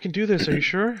can do this. Are you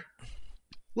sure?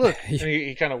 Look. And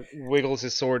he kind of wiggles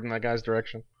his sword in that guy's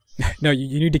direction. No,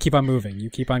 you need to keep on moving.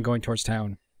 You keep on going towards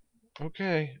town.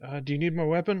 Okay. Do you need my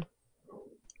weapon?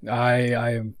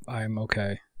 I'm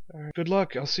okay. All right, good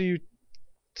luck. I'll see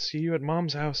you at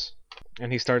Mom's house.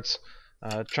 And he starts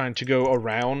trying to go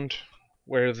around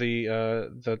where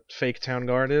the fake town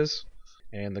guard is,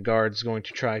 and the guard's going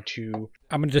to try to...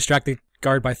 I'm going to distract the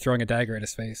guard by throwing a dagger at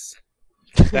his face.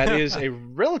 That is a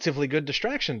relatively good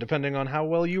distraction, depending on how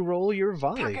well you roll your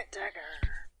volley. Pocket dagger.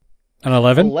 An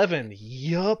 11? 11.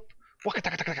 Yup.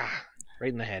 Right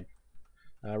in the head.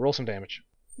 Roll some damage.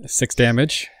 6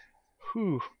 damage.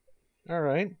 Whew. All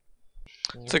right.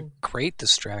 It's a great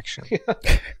distraction.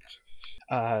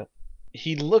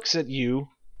 He looks at you.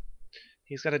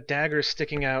 He's got a dagger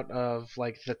sticking out of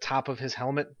like the top of his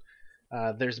helmet.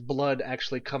 There's blood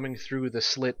actually coming through the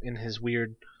slit in his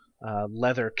weird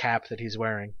leather cap that he's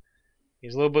wearing.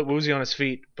 He's a little bit woozy on his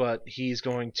feet, but he's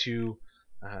going to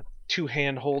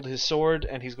two-hand hold his sword,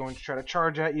 and he's going to try to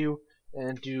charge at you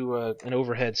and do an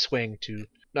overhead swing to,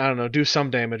 I don't know, do some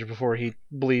damage before he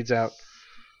bleeds out.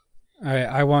 Alright,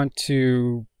 I want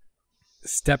to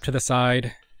step to the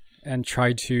side and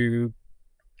try to,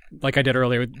 like I did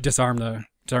earlier, disarm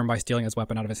by stealing his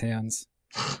weapon out of his hands.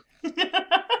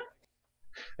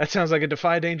 That sounds like a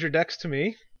Defy Danger Dex to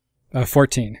me.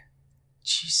 14.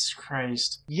 Jesus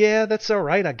Christ. Yeah, that's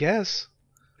alright, I guess.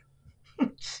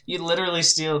 You literally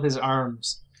steal his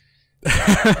arms.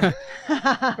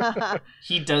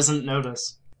 He doesn't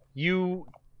notice. You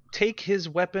take his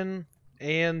weapon,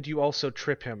 and you also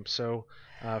trip him. So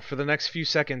for the next few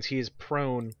seconds, he is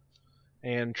prone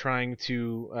and trying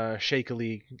to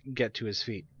shakily get to his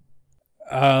feet.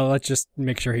 Let's just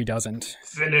make sure he doesn't.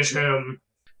 Finish him.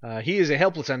 He is a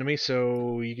helpless enemy,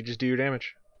 so you can just do your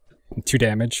damage. 2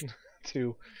 damage.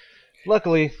 2.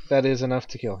 Luckily, that is enough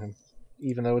to kill him,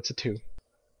 even though it's a 2.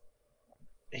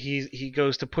 He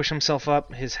goes to push himself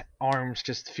up. His arms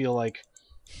just feel like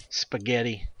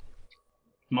spaghetti.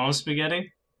 Mom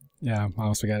spaghetti? Yeah,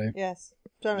 I'll spaghetti. Yes.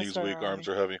 Jonah's These starting weak on arms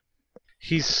me. are heavy.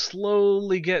 He's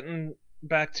slowly getting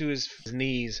back to his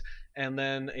knees, and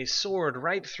then a sword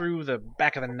right through the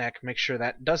back of the neck. Make sure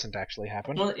that doesn't actually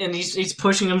happen. Well, and he's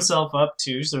pushing himself up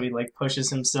too, so he like pushes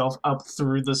himself up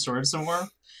through the sword some more.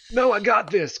 No, I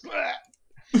got this.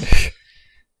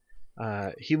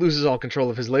 He loses all control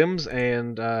of his limbs,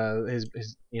 and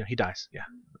he dies. Yeah,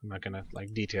 I'm not gonna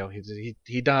like detail.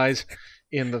 He dies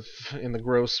in the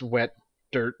gross wet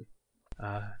dirt.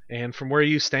 And from where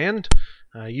you stand,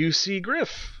 you see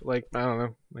Griff, like I don't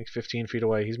know, like 15 feet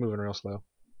away. He's moving real slow.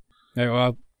 Okay, well,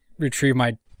 I'll retrieve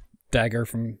my dagger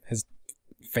from his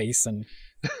face and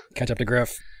catch up to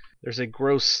Griff. There's a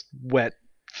gross wet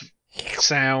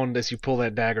sound as you pull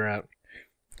that dagger out.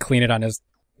 Clean it on his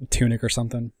tunic or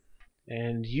something.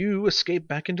 And you escape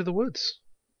back into the woods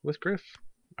with Griff.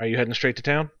 Are you heading straight to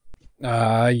town?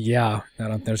 Yeah. I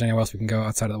don't think there's anywhere else we can go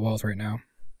outside of the walls right now.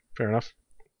 Fair enough.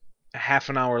 Half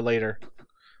an hour later,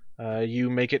 you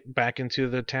make it back into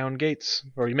the town gates,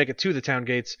 or you make it to the town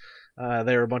gates.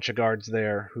 There are a bunch of guards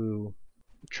there who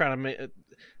try to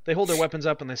they hold their weapons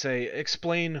up and they say,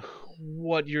 "Explain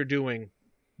what you're doing.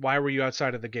 Why were you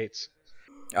outside of the gates?"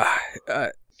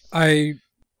 I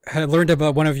had learned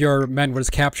about one of your men was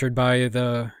captured by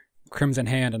the Crimson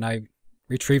Hand, and I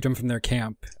retrieved him from their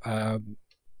camp.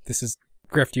 This is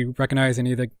Griff. Do you recognize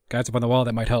any of the guys up on the wall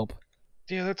that might help?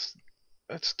 Yeah,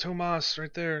 that's Tomas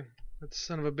right there. That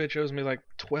son of a bitch owes me like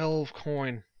 12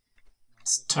 coin.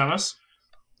 It's Thomas?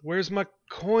 Where's my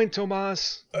coin,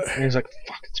 Tomas? And he's like,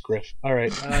 fuck, it's Griff. All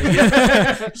right.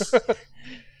 Yeah.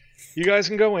 You guys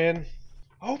can go in.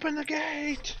 Open the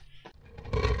gate!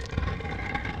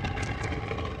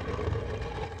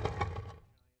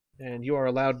 and you are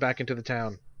allowed back into the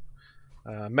town.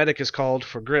 Medic is called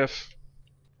for Griff.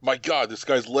 My God, this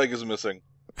guy's leg is missing.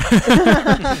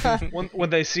 When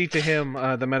they see to him,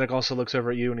 the medic also looks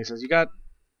over at you and he says, "You got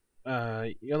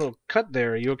a little cut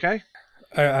there. Are you okay?"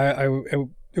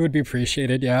 It would be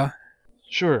appreciated, yeah.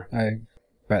 Sure.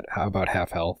 But how about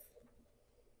half health?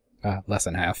 Less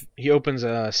than half. He opens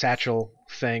a satchel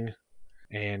thing,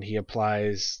 and he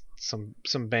applies some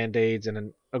band-aids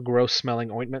and a gross-smelling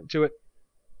ointment to it.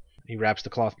 He wraps the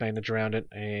cloth bandage around it,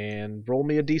 and roll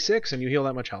me a d6, and you heal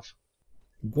that much health.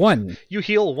 1. You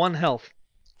heal 1 health.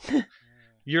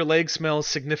 Your leg smells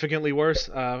significantly worse,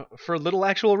 for little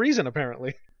actual reason,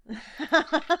 apparently.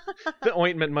 The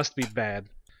ointment must be bad.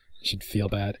 Should feel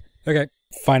bad. Okay.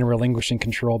 Fine, relinquishing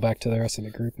control back to the rest of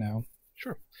the group now.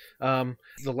 Sure. The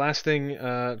last thing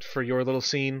for your little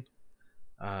scene,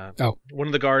 one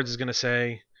of the guards is going to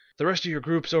say, "The rest of your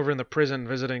group's over in the prison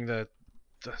visiting the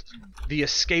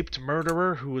escaped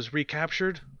murderer who was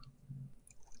recaptured."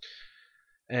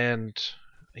 And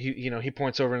he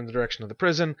points over in the direction of the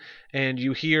prison, and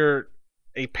you hear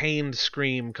a pained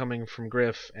scream coming from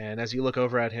Griff, and as you look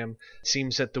over at him, it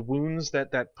seems that the wounds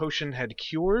that potion had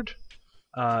cured,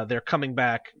 they're coming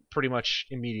back pretty much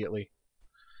immediately.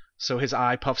 So his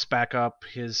eye puffs back up,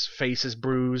 his face is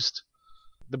bruised,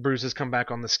 the bruises come back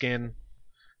on the skin,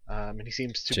 and he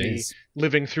seems to be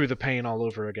living through the pain all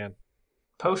over again.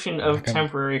 Potion of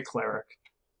temporary cleric.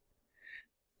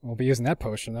 We'll be using that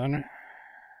potion then.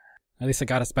 At least it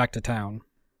got us back to town.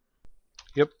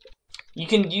 Yep. You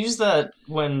can use that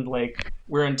when,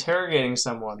 we're interrogating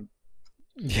someone.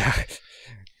 Yeah.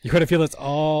 You gotta feel this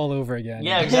all over again.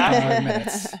 Yeah, exactly. 5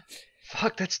 minutes.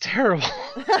 Fuck, that's terrible.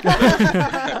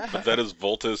 That is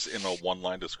Voltus in a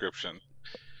one-line description.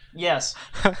 Yes.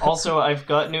 Also, I've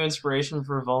got new inspiration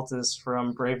for Voltus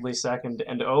from Bravely Second,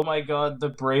 and oh my god, the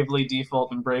Bravely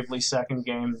Default and Bravely Second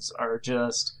games are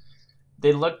just...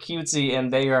 They look cutesy,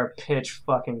 and they are pitch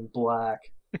fucking black.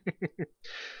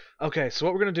 Okay, so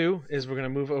what we're going to do is we're going to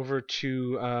move over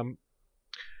to...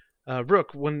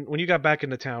 Rook, when you got back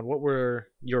into town, what were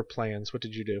your plans? What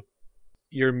did you do?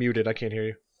 You're muted, I can't hear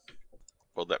you.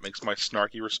 Well, that makes my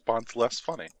snarky response less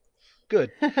funny.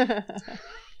 Good.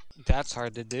 That's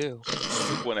hard to do.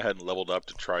 Went ahead and leveled up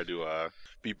to try to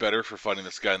be better for fighting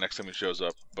this guy next time he shows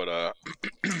up. But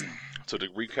so to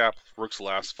recap, Rook's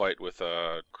last fight with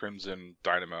Crimson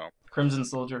Dynamo, Crimson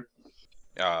Soldier,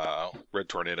 Red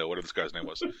Tornado, whatever this guy's name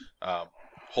was.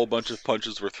 Whole bunch of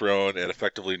punches were thrown, and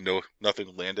effectively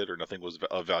nothing landed or nothing was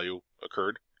of value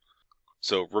occurred.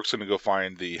 So Rook's going to go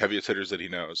find the heaviest hitters that he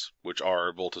knows, which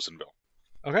are Voltus and Bill.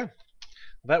 Okay.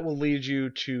 That will lead you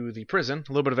to the prison.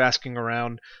 A little bit of asking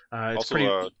around.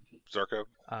 Zarko?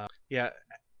 Yeah,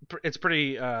 it's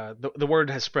pretty... The word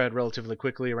has spread relatively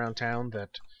quickly around town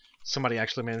that somebody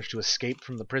actually managed to escape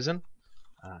from the prison,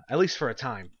 at least for a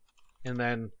time. And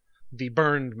then the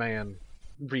burned man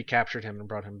recaptured him and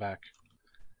brought him back.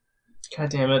 God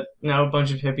damn it. Now a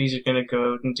bunch of hippies are gonna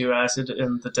go and do acid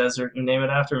in the desert and name it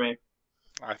after me.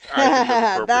 I think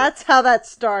that's That's how that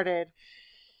started.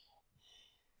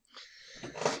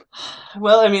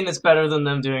 Well, I mean, it's better than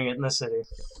them doing it in the city.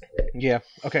 Yeah.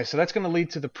 Okay, so that's going to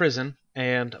lead to the prison,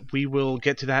 and we will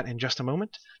get to that in just a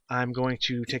moment. I'm going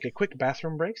to take a quick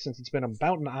bathroom break since it's been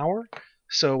about an hour.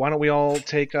 So why don't we all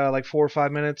take 4 or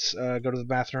 5 minutes, go to the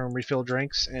bathroom, refill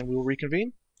drinks, and we will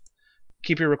reconvene.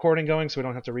 Keep your recording going so we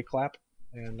don't have to reclap.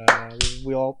 And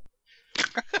we all...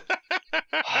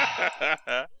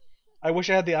 I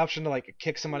wish I had the option to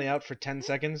kick somebody out for 10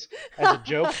 seconds as a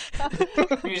joke.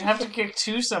 You'd have to kick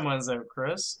 2 someone's out,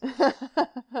 Chris.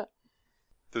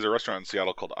 There's a restaurant in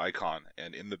Seattle called Icon,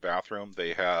 and in the bathroom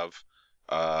they have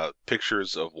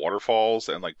pictures of waterfalls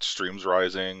and streams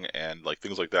rising and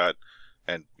things like that,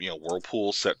 and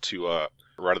whirlpools set to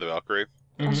Ride of the Valkyrie.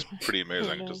 It's pretty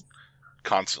amazing, just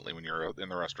constantly when you're in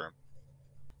the restroom.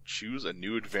 Choose a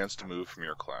new advanced move from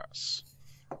your class.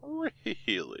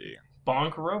 Really?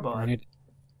 Bonk robot. I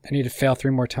need to fail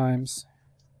 3 more times.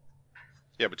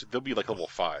 Yeah, but they'll be level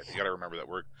 5. You gotta remember that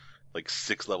we're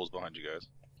 6 levels behind you guys.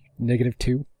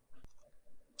 -2.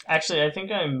 Actually, I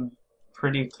think I'm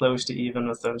pretty close to even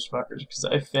with those fuckers, because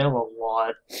I fail a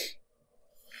lot.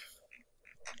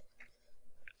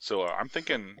 So I'm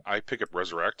thinking I pick up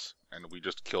Resurrect, and we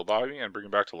just kill Bobby and bring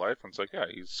him back to life, and it's yeah,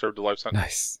 he's served a life sentence.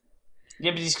 Nice. Yeah,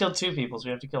 but he's killed 2 people, so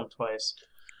we have to kill him twice.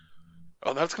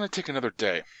 Oh, that's gonna take another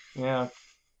day. Yeah.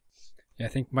 Yeah, I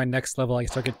think my next level I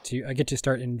get to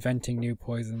start inventing new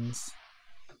poisons.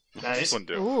 Nice. This one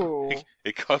do. Ooh.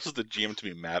 It causes the GM to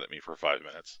be mad at me for 5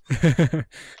 minutes.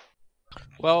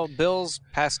 Well, Bill's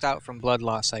passed out from blood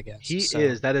loss, I guess. He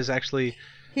is. That is actually...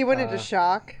 He went into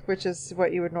shock, which is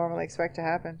what you would normally expect to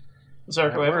happen.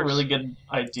 Zarko, I have a works. really good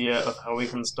idea of how we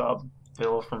can stop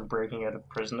Bill from breaking out of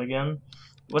prison again.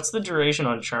 What's the duration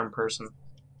on Charm Person?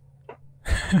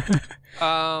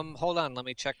 Hold on, let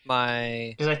me check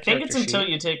my. Because I think it's character until sheet.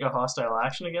 you take a hostile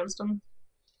action against him.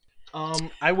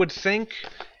 I would think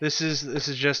this is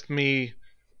just me,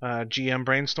 GM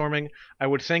brainstorming. I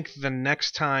would think the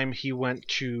next time he went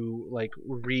to like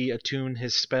reattune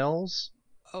his spells,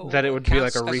 that it would be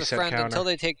like counts a as reset friend counter. until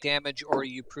they take damage or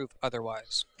you prove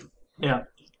otherwise. Yeah.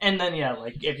 And then, yeah,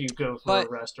 like, if you go for But- a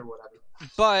rest or whatever.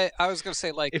 But I was gonna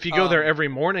say, like, If you go there every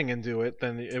morning and do it,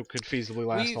 then it could feasibly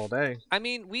last we've- all day. I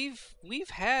mean, we've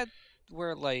had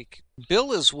where like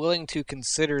Bill is willing to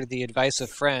consider the advice of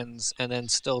friends and then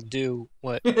still do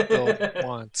what Bill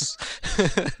wants.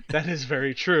 That is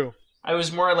very true. I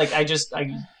was more like, I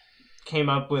came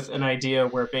up with an idea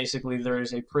where basically there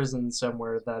is a prison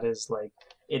somewhere that is like,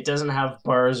 it doesn't have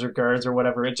bars or guards or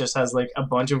whatever, it just has like a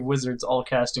bunch of wizards all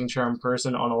casting Charm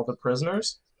Person on all the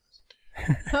prisoners.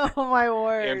 Oh my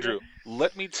word. Andrew,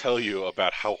 let me tell you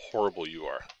about how horrible you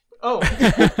are. Oh,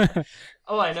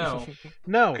 oh, I know.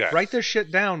 No, Okay. write this shit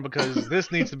down because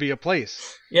this needs to be a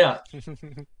place. Yeah.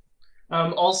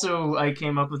 Also, I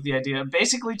came up with the idea of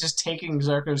basically just taking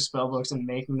Zarko's spellbooks and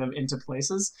making them into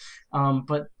places,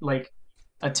 but like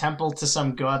a temple to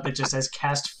some god that just has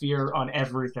cast fear on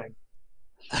everything.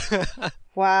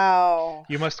 Wow.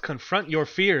 You must confront your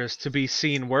fears to be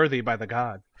seen worthy by the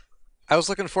god. I was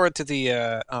looking forward to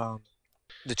the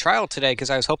trial today because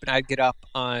I was hoping I'd get up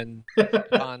on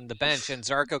the bench and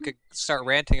Zarko could start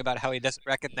ranting about how he doesn't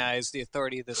recognize the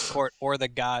authority of this court or the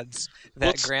gods that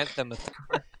Let's- grant them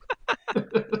authority.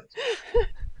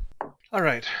 All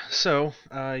right, so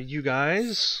you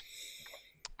guys.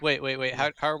 Wait.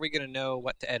 How are we gonna know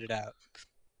what to edit out?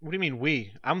 What do you mean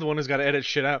we? I'm the one who's got to edit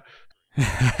shit out.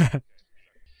 I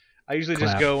usually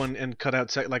just Clap. go and cut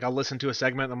out like I'll listen to a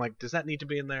segment and I'm like, does that need to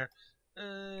be in there?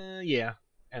 Yeah,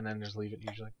 and then just leave it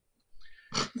usually.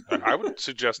 I would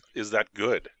suggest, is that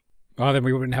good? Oh, then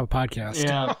we wouldn't have a podcast.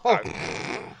 Yeah.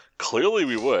 Clearly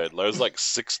we would. There's like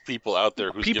 6 people out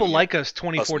there who's People giving like us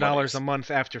 $24 monies. a month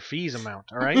after fees amount.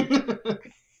 All right,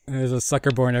 There's a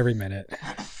sucker born every minute.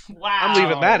 Wow. I'm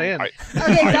leaving that in. I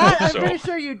Okay, I that hope I'm so. pretty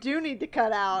sure you do need to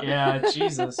cut out. Yeah,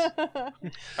 Jesus.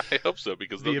 I hope so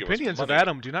because they'll The give us opinions of money.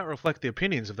 Adam do not reflect the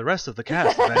opinions of the rest of the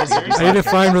cast. of that Seriously. TV I need to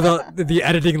podcast. find where the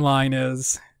editing line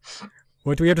is.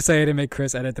 What do we have to say to make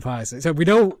Chris edit the pie? So we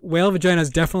know whale vagina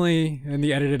is definitely in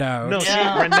the edited out. No,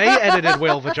 Yeah. see, Renee edited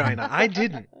whale vagina. I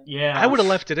didn't. Yeah. I would have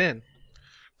left it in.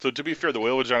 So to be fair, the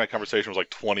whale vagina conversation was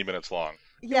like 20 minutes long.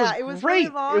 Yeah, it was great. really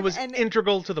long, It was and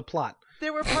integral to the plot.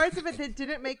 there were parts of it that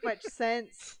didn't make much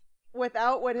sense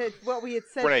without what we had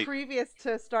said Renee. previous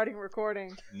to starting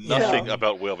recording. Nothing Yeah.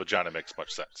 about whale vagina makes much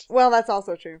sense. Well, that's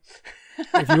also true.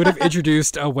 If you would have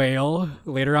introduced a whale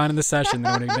later on in the session,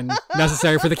 that would have been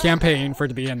necessary for the campaign for it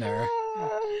to be in there.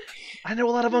 I know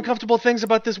a lot of uncomfortable things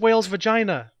about this whale's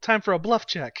vagina. Time for a bluff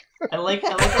check. I like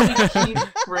how we keep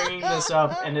bringing this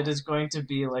up, and it is going to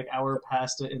be like our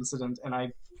past incident, and I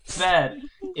bet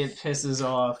it pisses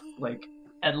off like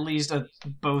at least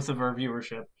both of our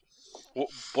viewership.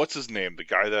 What's his name? The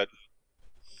guy that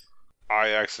I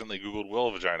accidentally Googled whale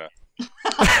vagina.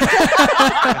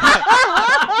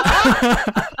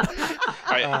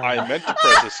 I meant to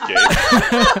press escape.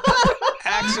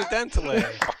 Accidentally.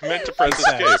 I meant to press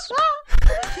escape.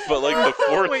 But like the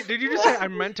fourth, Wait, did you just say I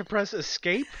meant to press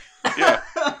escape? yeah,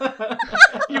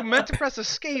 You meant to press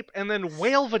escape, and then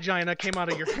whale vagina came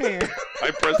out of your hand.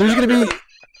 I pressed. There's gonna be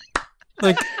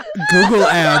like Google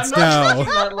ads I'm not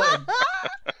clicking now. that link.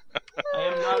 I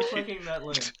am not clicking that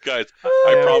link. Guys,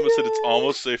 I promise that it's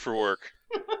almost safe for work.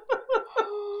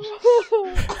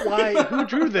 Why? Who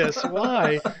drew this?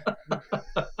 Why?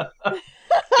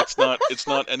 It's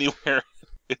not anywhere.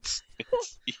 It's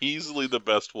easily the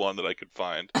best one that I could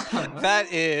find.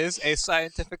 That is a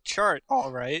scientific chart,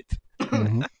 all right.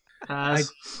 Mhm.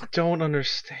 Pass. Don't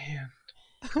understand.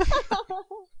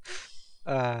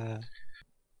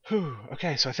 Whew.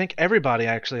 Okay, so I think everybody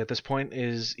actually at this point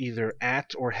is either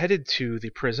at or headed to the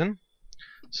prison.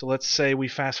 So let's say we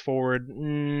fast forward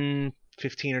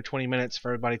 15 or 20 minutes for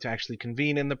everybody to actually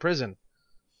convene in the prison.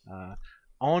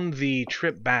 On the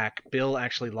trip back, Bill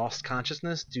actually lost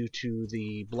consciousness due to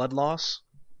the blood loss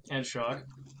And shock.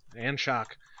 and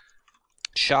shock.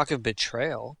 Shock of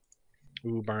betrayal.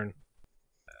 Ooh, burn.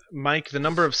 Mike, the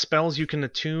number of spells you can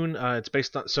attune, it's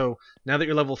based on... So, now that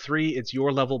you're level 3, it's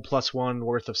your level plus 1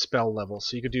 worth of spell levels.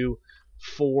 So you could do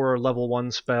 4 level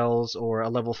 1 spells, or a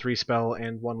level 3 spell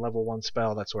and 1 level 1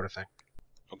 spell, that sort of thing.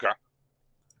 Okay.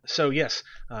 So, yes,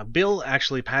 Bill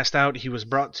actually passed out. He was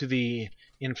brought to the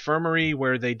infirmary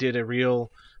where they did a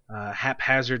real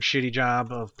haphazard, shitty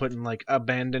job of putting like a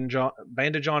bandage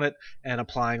on it and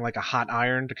applying like a hot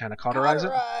iron to kind of cauterize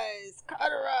it.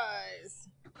 Cauterize.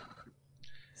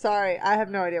 Sorry, I have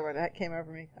no idea where that came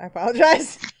over me. I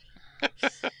apologize.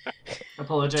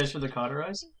 Apologize for the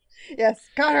cauterize. Yes,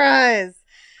 cauterize.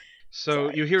 So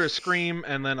Sorry. you hear a scream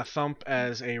and then a thump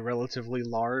as a relatively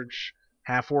large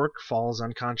half-orc falls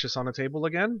unconscious on a table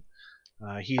again.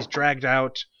 He's dragged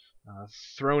out,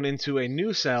 thrown into a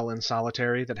new cell in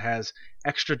solitary that has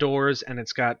extra doors, and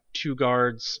it's got 2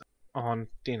 guards on,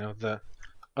 the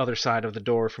other side of the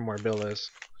door from where Bill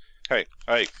is. Hey,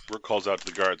 Rook calls out to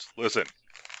the guards. Listen,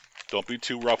 don't be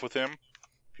too rough with him.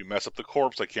 If you mess up the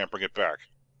corpse, I can't bring it back.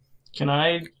 Can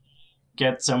I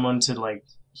get someone to, like,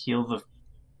 heal the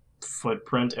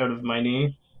footprint out of my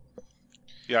knee?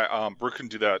 Yeah, Rook can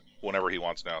do that whenever he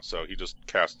wants now, so he just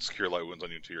casts Cure Light Wounds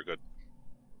on you until you're good.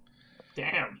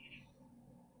 Damn.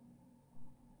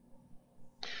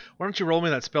 Why don't you roll me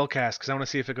that spell cast, because I want to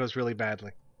see if it goes really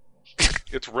badly.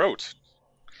 It's Rote.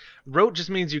 Rote just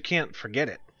means you can't forget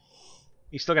it.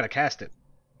 You still got to cast it.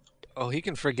 Oh, he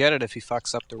can forget it if he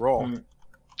fucks up the roll. Mm.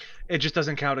 It just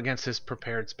doesn't count against his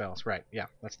prepared spells. Right, yeah,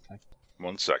 that's the thing.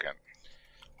 1 second.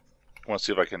 I want to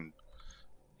see if I can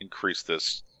increase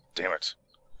this. Damn it.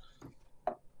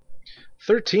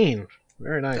 13.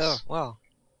 Very nice. Oh, wow.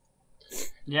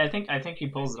 Yeah, I think he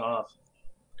pulls it off.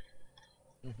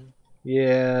 Mm-hmm.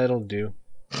 Yeah, it'll do.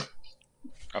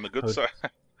 On the good side.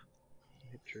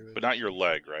 But not your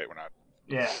leg, right? We're not.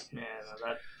 Yeah, no,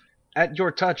 that. At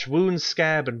your touch, wounds,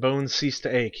 scab, and bones cease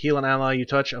to ache. Heal an ally you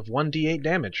touch of 1d8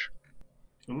 damage.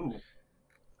 Ooh.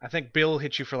 I think Bill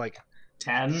hit you for like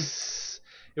 10?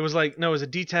 It was like, no, it was a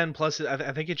d10 plus, I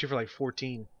think it hit you for like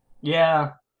 14.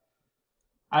 Yeah.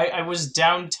 I was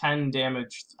down 10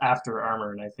 damage after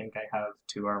armor, and I think I have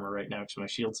 2 armor right now because my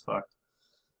shield's fucked.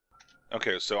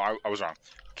 Okay, so I was wrong.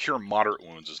 Cure Moderate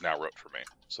Wounds is now Rote for me.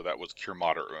 So that was Cure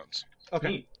Moderate Wounds. Okay.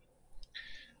 Neat.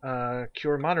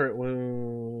 Cure moderate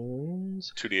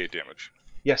wounds. 2d8 damage.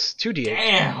 Yes, 2d8.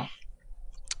 Damn!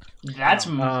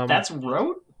 That's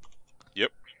Rote?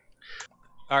 Yep.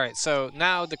 Alright, so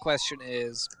now the question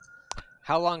is,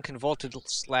 how long can Voltage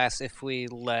last if we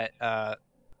let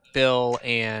Bill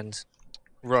and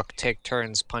Rook take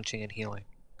turns punching and healing?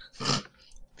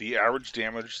 The average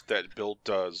damage that Bill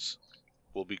does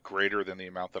will be greater than the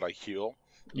amount that I heal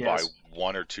Yes. by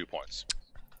 1 or 2 points.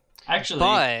 Actually,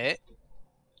 But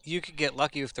you could get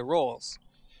lucky with the rolls.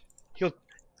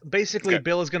 Basically, Okay.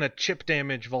 Bill is going to chip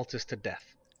damage Voltus to death.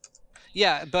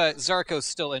 Yeah, but Zarko's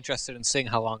still interested in seeing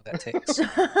how long that takes.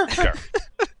 Okay.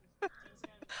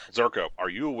 Zarko, are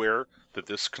you aware that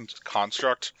this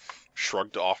construct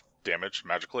shrugged off damage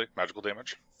magical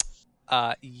damage?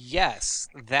 Yes,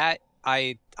 that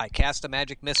I cast a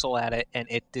magic missile at it, and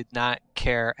it did not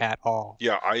care at all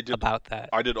Yeah, I did. about that.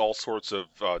 I did all sorts of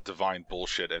divine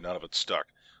bullshit, and none of it stuck.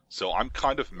 So I'm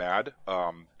kind of mad.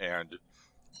 And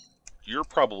you're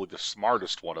probably the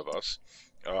smartest one of us.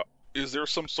 Is there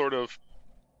some sort of,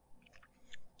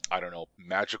 I don't know,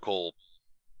 magical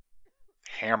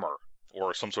hammer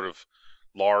or some sort of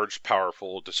large,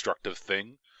 powerful, destructive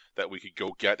thing that we could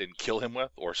go get and kill him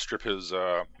with, or strip his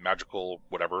magical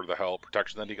whatever the hell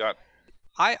protection that he got?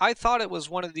 I thought it was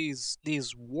one of these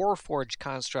Warforged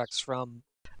constructs from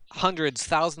hundreds,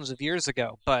 thousands of years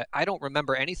ago, but I don't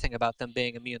remember anything about them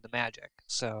being immune to magic.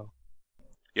 So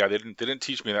Yeah, they didn't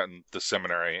teach me that in the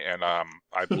seminary, and I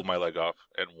blew my leg off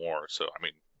in war. So I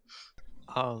mean,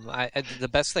 the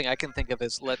best thing I can think of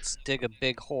is let's dig a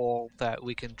big hole that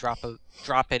we can drop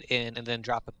it in, and then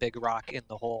drop a big rock in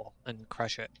the hole and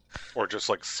crush it. or just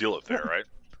like seal it there, right?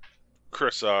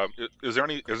 Chris, is there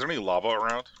any lava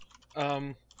around?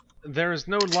 There is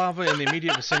no lava in the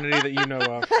immediate vicinity that you know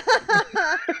of.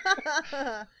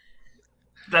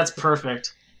 that's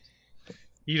perfect.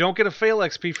 You don't get a fail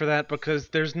XP for that because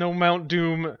there's no Mount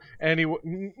Doom anywhere.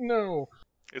 No.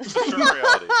 It's the sure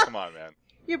reality. Come on, man.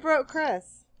 You broke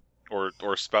Chris. Or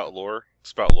spout lore.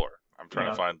 Spout lore. I'm trying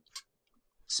Yeah. to find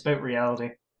Spout reality.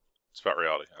 spout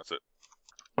reality. That's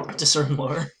it. Discern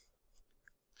lore.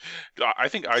 I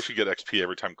think I should get XP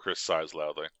every time Chris sighs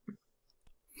loudly.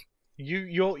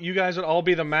 You guys would all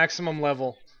be the maximum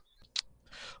level.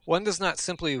 One does not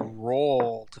simply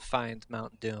roll to find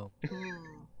Mount Doom.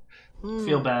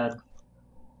 Feel bad.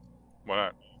 Why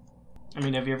not? I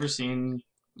mean, have you ever seen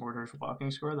Order's walking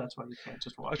score? That's why you can't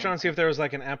just walk. I was trying to see if there was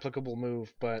like an applicable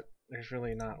move, but there's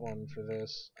really not one for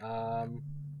this. I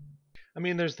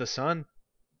mean, there's the sun.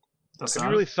 The Have sun?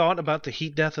 you really thought about the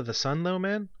heat death of the sun, though,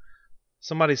 man?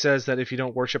 Somebody says that if you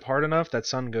don't worship hard enough, that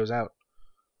sun goes out.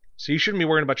 So you shouldn't be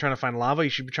worrying about trying to find lava. You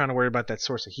should be trying to worry about that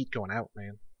source of heat going out,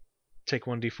 man. take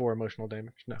 1d4 emotional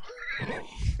damage. No.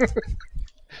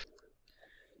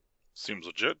 Seems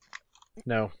legit.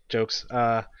 No, jokes.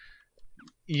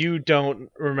 You don't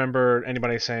remember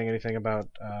anybody saying anything about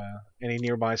any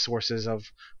nearby sources of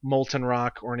molten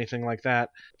rock or anything like that.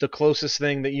 The closest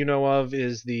thing that you know of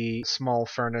is the small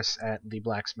furnace at the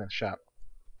blacksmith shop.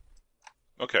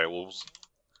 Okay, well,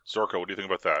 Zorko, what do you think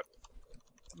about that?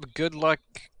 Good luck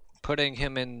putting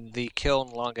him in the kiln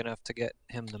long enough to get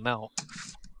him to melt.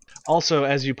 Also,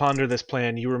 as you ponder this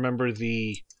plan, you remember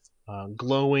the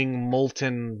glowing,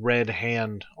 molten red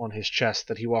hand on his chest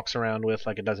that he walks around with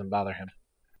like it doesn't bother him.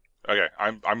 Okay,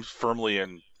 I'm firmly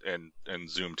in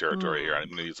Zoom territory here. I'm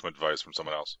gonna need some advice from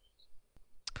someone else.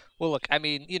 Well, look, I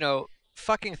mean,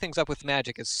 fucking things up with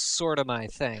magic is sort of my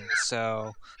thing,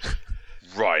 so...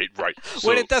 Right. So,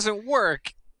 when it doesn't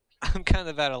work, I'm kind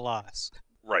of at a loss.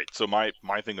 Right, so my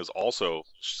thing is also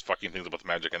just fucking things up with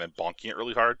magic and then bonking it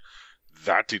really hard.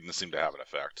 That didn't seem to have an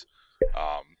effect.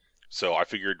 So I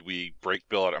figured we break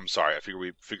Bill out. I'm sorry, I figured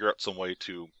we figure out some way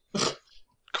to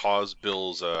cause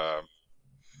Bill's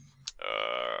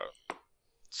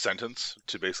sentence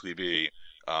to basically be,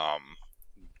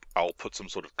 I'll put some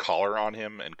sort of collar on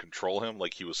him and control him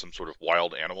like he was some sort of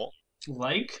wild animal.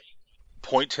 Like?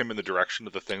 Point him in the direction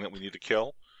of the thing that we need to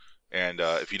kill, and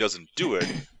if he doesn't do it,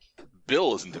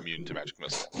 Bill isn't immune to magic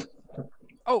missile.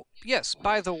 Oh, yes,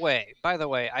 by the way,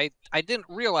 I didn't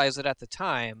realize it at the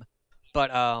time, but,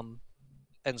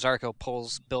 and Zarko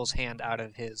pulls Bill's hand out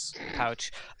of his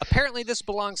pouch. Apparently this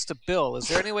belongs to Bill. Is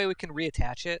there any way we can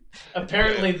reattach it?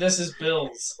 Apparently this is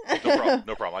Bill's.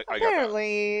 No problem. I got that.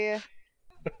 Apparently.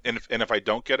 And if I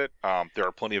don't get it, there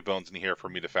are plenty of bones in here for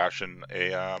me to fashion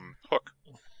a hook.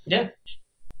 Yeah.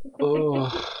 Oh.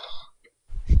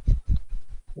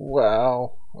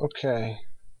 Wow. Okay.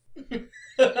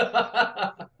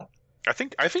 I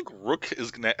think Rook is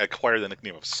gonna acquire the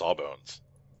nickname of Sawbones.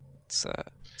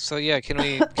 So yeah, can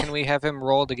we have him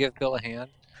roll to give Bill a hand?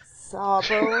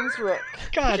 Sawbones Rook.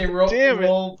 God Okay, roll, damn it.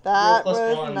 roll That plus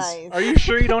was ones. nice. Are you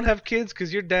sure you don't have kids?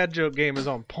 Because your dad joke game is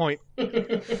on point.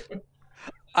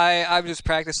 I'm just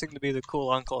practicing to be the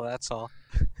cool uncle, that's all.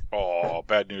 Oh,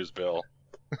 bad news, Bill.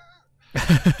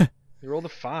 You rolled a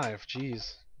 5.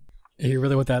 Jeez. You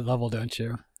really want that level, don't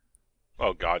you?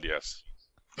 Oh God, yes.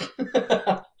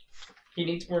 He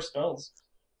needs more spells.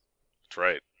 That's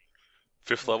right.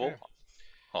 5th level. Okay.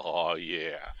 Oh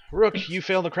yeah. Rook, you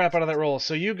failed the crap out of that roll.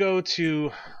 So you go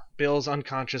to Bill's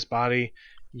unconscious body.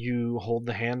 You hold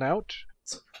the hand out.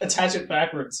 Attach it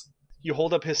backwards. You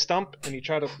hold up his stump and you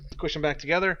try to squish them back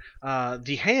together.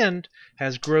 The hand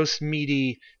has gross,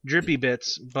 meaty, drippy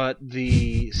bits, but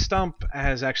the stump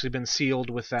has actually been sealed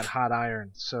with that hot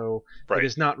iron, so Right. it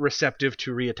is not receptive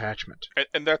to reattachment.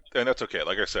 And that's okay.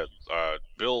 Like I said,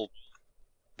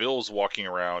 Bill's walking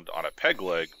around on a peg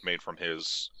leg made from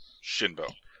his shin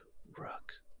bone.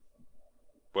 Rook.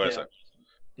 What is Yeah. it?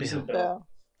 This is Bill. Bill.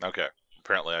 So, Okay.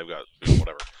 Apparently I've got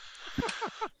whatever.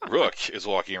 Rook is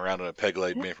walking around on a peg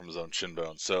leg made from his own shin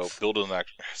bone. So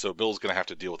Bill's gonna have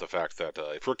to deal with the fact that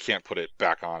if Rook can't put it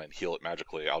back on and heal it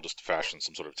magically, I'll just fashion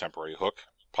some sort of temporary hook,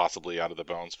 possibly out of the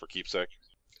bones for keepsake.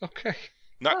 Okay.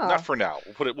 Not for now.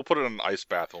 We'll put it in an ice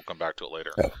bath and we'll come back to it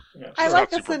later. Yeah. I It's like not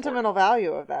the super sentimental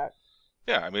value of that.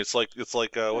 Yeah, I mean it's like what's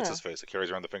Yeah. his face that carries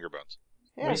around the finger bones.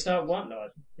 Yeah, Waste not, want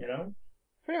not, you know?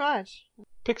 pretty much.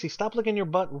 Pixie, stop licking your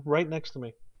butt right next to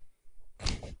me.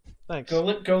 Thanks. Go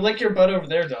lick your butt over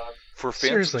there, dog. For fans of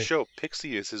Seriously. the show,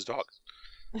 Pixie is his dog.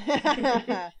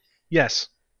 Yes.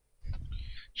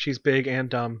 She's big and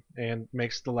dumb and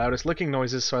makes the loudest licking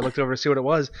noises, so I looked over to see what it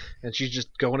was, and she's just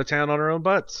going to town on her own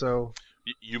butt, so...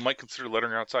 You might consider letting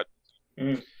her outside.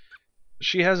 Mm.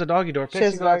 She has a doggy door. She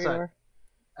has Pixie, a go doggy outside. door.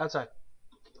 Outside.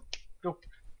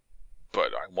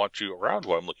 But I want you around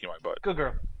while I'm licking my butt. Good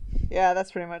girl. Yeah,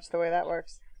 that's pretty much the way that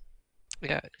works.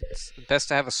 Yeah, it's best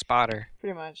to have a spotter.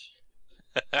 Pretty much.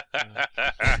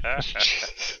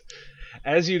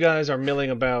 As you guys are milling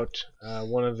about,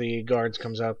 one of the guards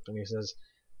comes up and he says,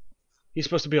 "He's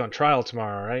supposed to be on trial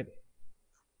tomorrow, right?"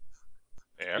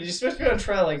 And You're supposed to be on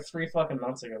trial like 3 fucking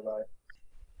months ago, bud.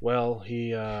 Well,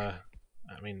 he, I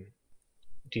mean,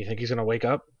 do you think he's gonna wake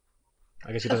up?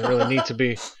 I guess he doesn't really need to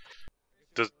be.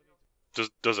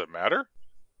 does it matter?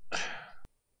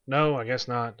 No, I guess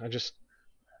not.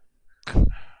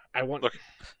 I want... Look,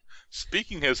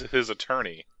 speaking as his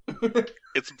attorney,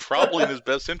 it's probably in his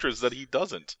best interest that he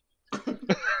doesn't.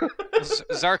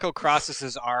 Zarko crosses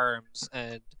his arms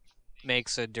and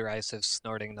makes a derisive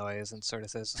snorting noise and sort of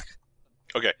says,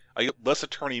 Okay, less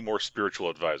attorney, more spiritual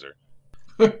advisor.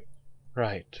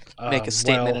 Right. make a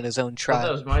statement well, in his own I thought that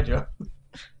trial. was my job.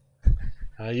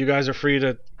 You guys are free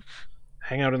to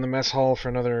hang out in the mess hall for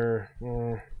another,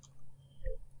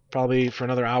 probably for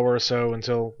another hour or so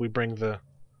until we bring the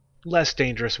less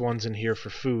dangerous ones in here for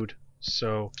food.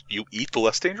 So You eat the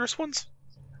less dangerous ones?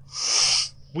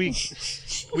 we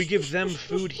give them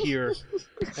food here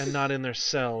and not in their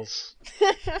cells.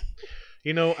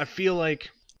 You know, I feel like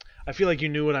you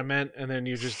knew what I meant, and then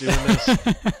you're just doing this.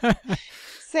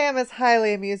 Sam is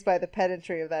highly amused by the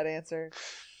pedantry of that answer.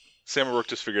 Sam and Rook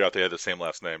just figured out they had the same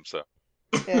last name, so.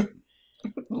 Yeah.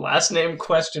 Last name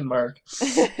question mark.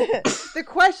 The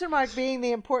question mark being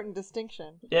the important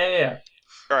distinction. Yeah.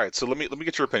 All right, so let me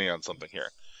get your opinion on something here.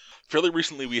 Fairly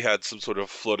recently, we had some sort of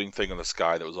floating thing in the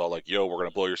sky that was all like, "Yo, we're gonna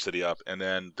blow your city up," and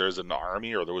then there's an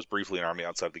army, or there was briefly an army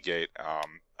outside the gate. I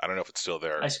don't know if it's still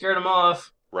there. I scared him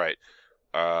off. Right.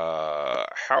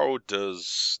 How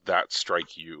does that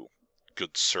strike you,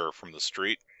 good sir, from the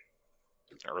street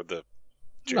or the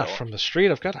jail? Not from the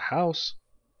street. I've got a house.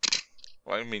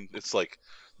 Well, I mean, it's like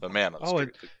the man on the Oh,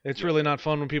 street. it's really not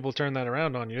fun when people turn that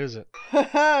around on you, is it?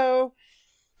 Ho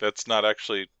That's not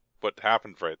actually what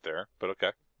happened right there, but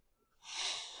okay.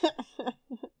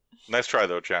 Nice try,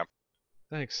 though, champ.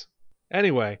 Thanks.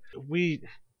 Anyway,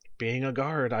 being a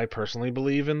guard, I personally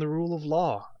believe in the rule of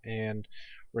law, and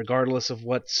regardless of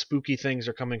what spooky things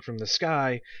are coming from the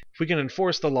sky, if we can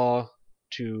enforce the law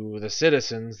to the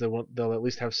citizens, they'll at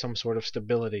least have some sort of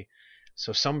stability.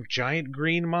 So some giant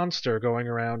green monster going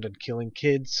around and killing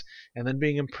kids, and then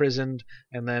being imprisoned,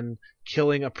 and then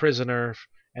killing a prisoner,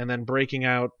 and then breaking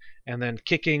out, and then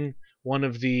kicking one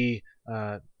of the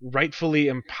rightfully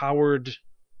empowered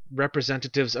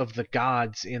representatives of the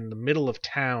gods in the middle of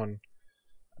town,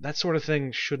 that sort of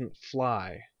thing shouldn't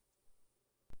fly.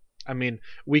 I mean,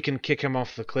 we can kick him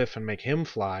off the cliff and make him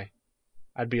fly.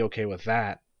 I'd be okay with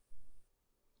that.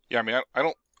 Yeah, I mean, I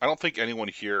don't think anyone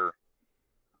here,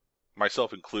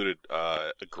 myself included,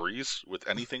 agrees with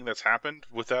anything that's happened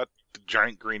with that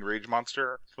giant green rage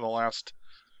monster for the last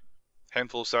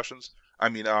handful of sessions. I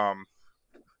mean,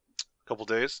 couple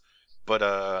days, but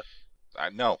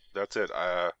no, that's it.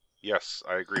 Yes,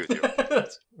 I agree with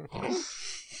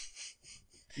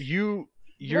you.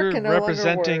 You're Rick can no longer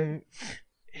representing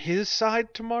his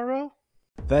side tomorrow?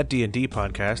 That D&D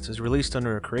podcast is released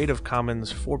under a Creative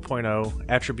Commons 4.0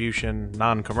 attribution,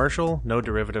 non-commercial, no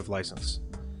derivative license.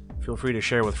 Feel free to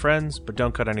share with friends, but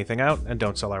don't cut anything out and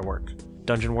don't sell our work.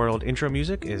 Dungeon World intro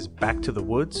music is Back to the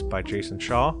Woods by Jason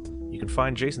Shaw. You can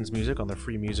find Jason's music on the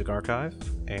Free Music Archive,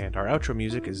 and our outro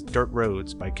music is Dirt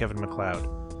Roads by Kevin MacLeod.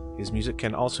 His music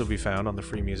can also be found on the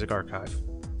Free Music Archive.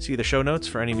 See the show notes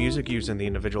for any music used in the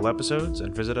individual episodes,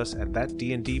 and visit us at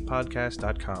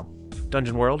thatdndpodcast.com.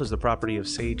 Dungeon World is the property of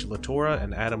Sage Latora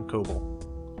and Adam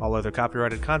Coble. All other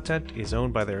copyrighted content is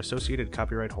owned by their associated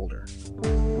copyright holder.